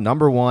 Oklahoma.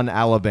 Number 1,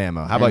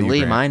 Alabama. How about you, Lee?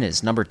 Grant? Mine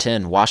is number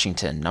 10,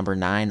 Washington. Number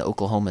 9,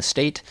 Oklahoma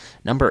State.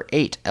 Number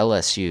 8,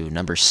 LSU.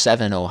 Number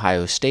 7,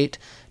 Ohio State.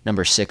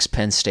 Number 6,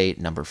 Penn State.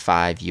 Number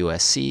 5,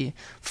 USC.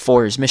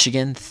 4 is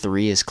Michigan.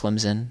 3 is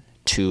Clemson.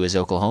 2 is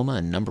Oklahoma.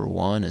 And number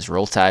 1 is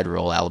Roll Tide,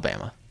 Roll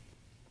Alabama.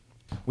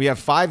 We have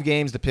 5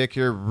 games to pick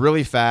here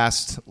really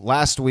fast.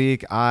 Last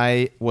week,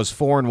 I was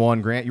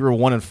 4-1. Grant, you were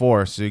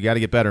 1-4, so you got to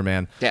get better,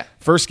 man. Yeah.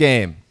 First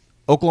game,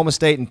 Oklahoma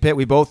State and Pitt.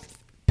 We both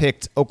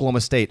picked Oklahoma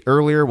State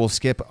earlier. We'll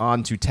skip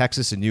on to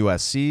Texas and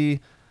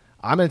USC.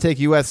 I'm going to take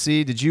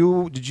USC. Did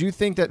you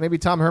think that maybe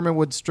Tom Herman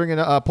would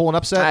pull an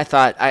upset?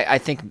 I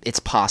think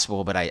it's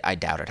possible, but I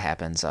doubt it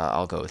happens.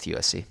 I'll go with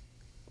USC.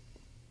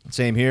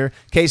 Same here.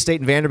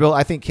 K-State and Vanderbilt.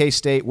 I think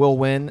K-State will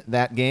win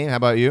that game. How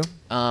about you?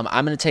 I'm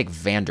going to take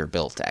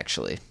Vanderbilt,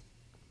 actually.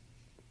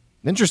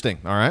 Interesting.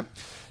 All right.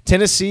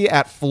 Tennessee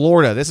at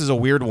Florida. This is a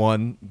weird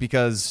one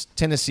because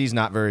Tennessee's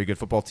not a very good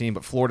football team,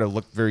 but Florida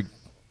looked very,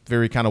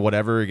 very kind of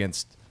whatever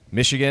against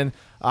Michigan.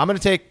 I'm going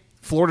to take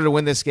Florida to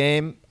win this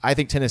game. I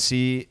think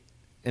Tennessee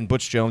and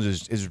Butch Jones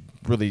is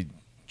really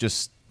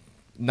just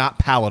not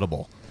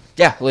palatable.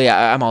 Yeah, Lee,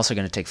 I'm also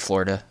going to take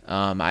Florida.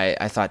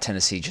 I thought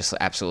Tennessee just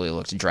absolutely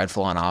looked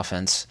dreadful on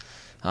offense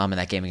in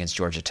that game against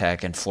Georgia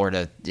Tech, and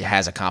Florida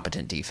has a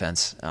competent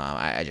defense.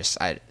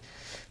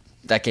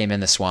 That game in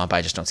the Swamp,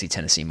 I just don't see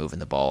Tennessee moving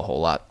the ball a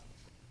whole lot.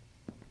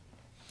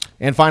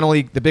 And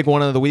finally, the big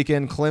one of the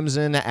weekend,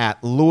 Clemson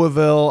at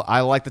Louisville.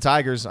 I like the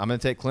Tigers. I'm going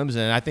to take Clemson,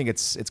 and I think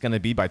it's going to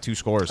be by 2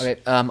 scores. Okay,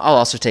 I'll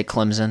also take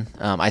Clemson.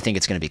 I think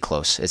it's going to be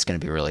close. It's going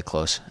to be really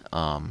close.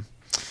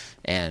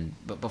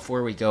 But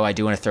before we go, I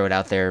do want to throw it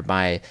out there.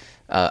 My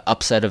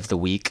upset of the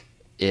week,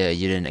 you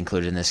didn't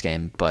include it in this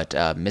game, but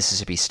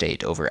Mississippi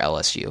State over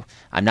LSU.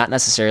 I'm not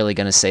necessarily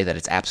going to say that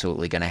it's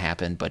absolutely going to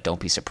happen, but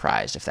don't be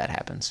surprised if that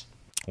happens.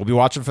 We'll be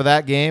watching for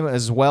that game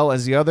as well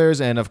as the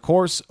others. And, of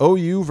course,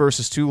 OU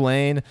versus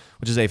Tulane,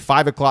 which is a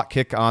 5 o'clock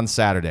kick on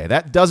Saturday.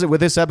 That does it with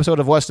this episode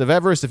of West of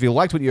Everest. If you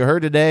liked what you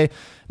heard today,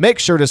 make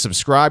sure to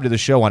subscribe to the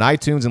show on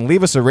iTunes and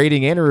leave us a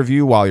rating and a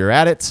review while you're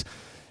at it.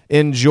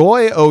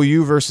 Enjoy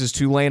OU versus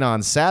Tulane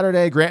on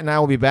Saturday. Grant and I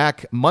will be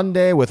back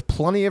Monday with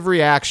plenty of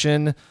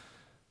reaction.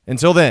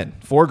 Until then,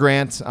 for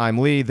Grant, I'm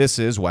Lee. This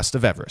is West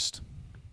of Everest.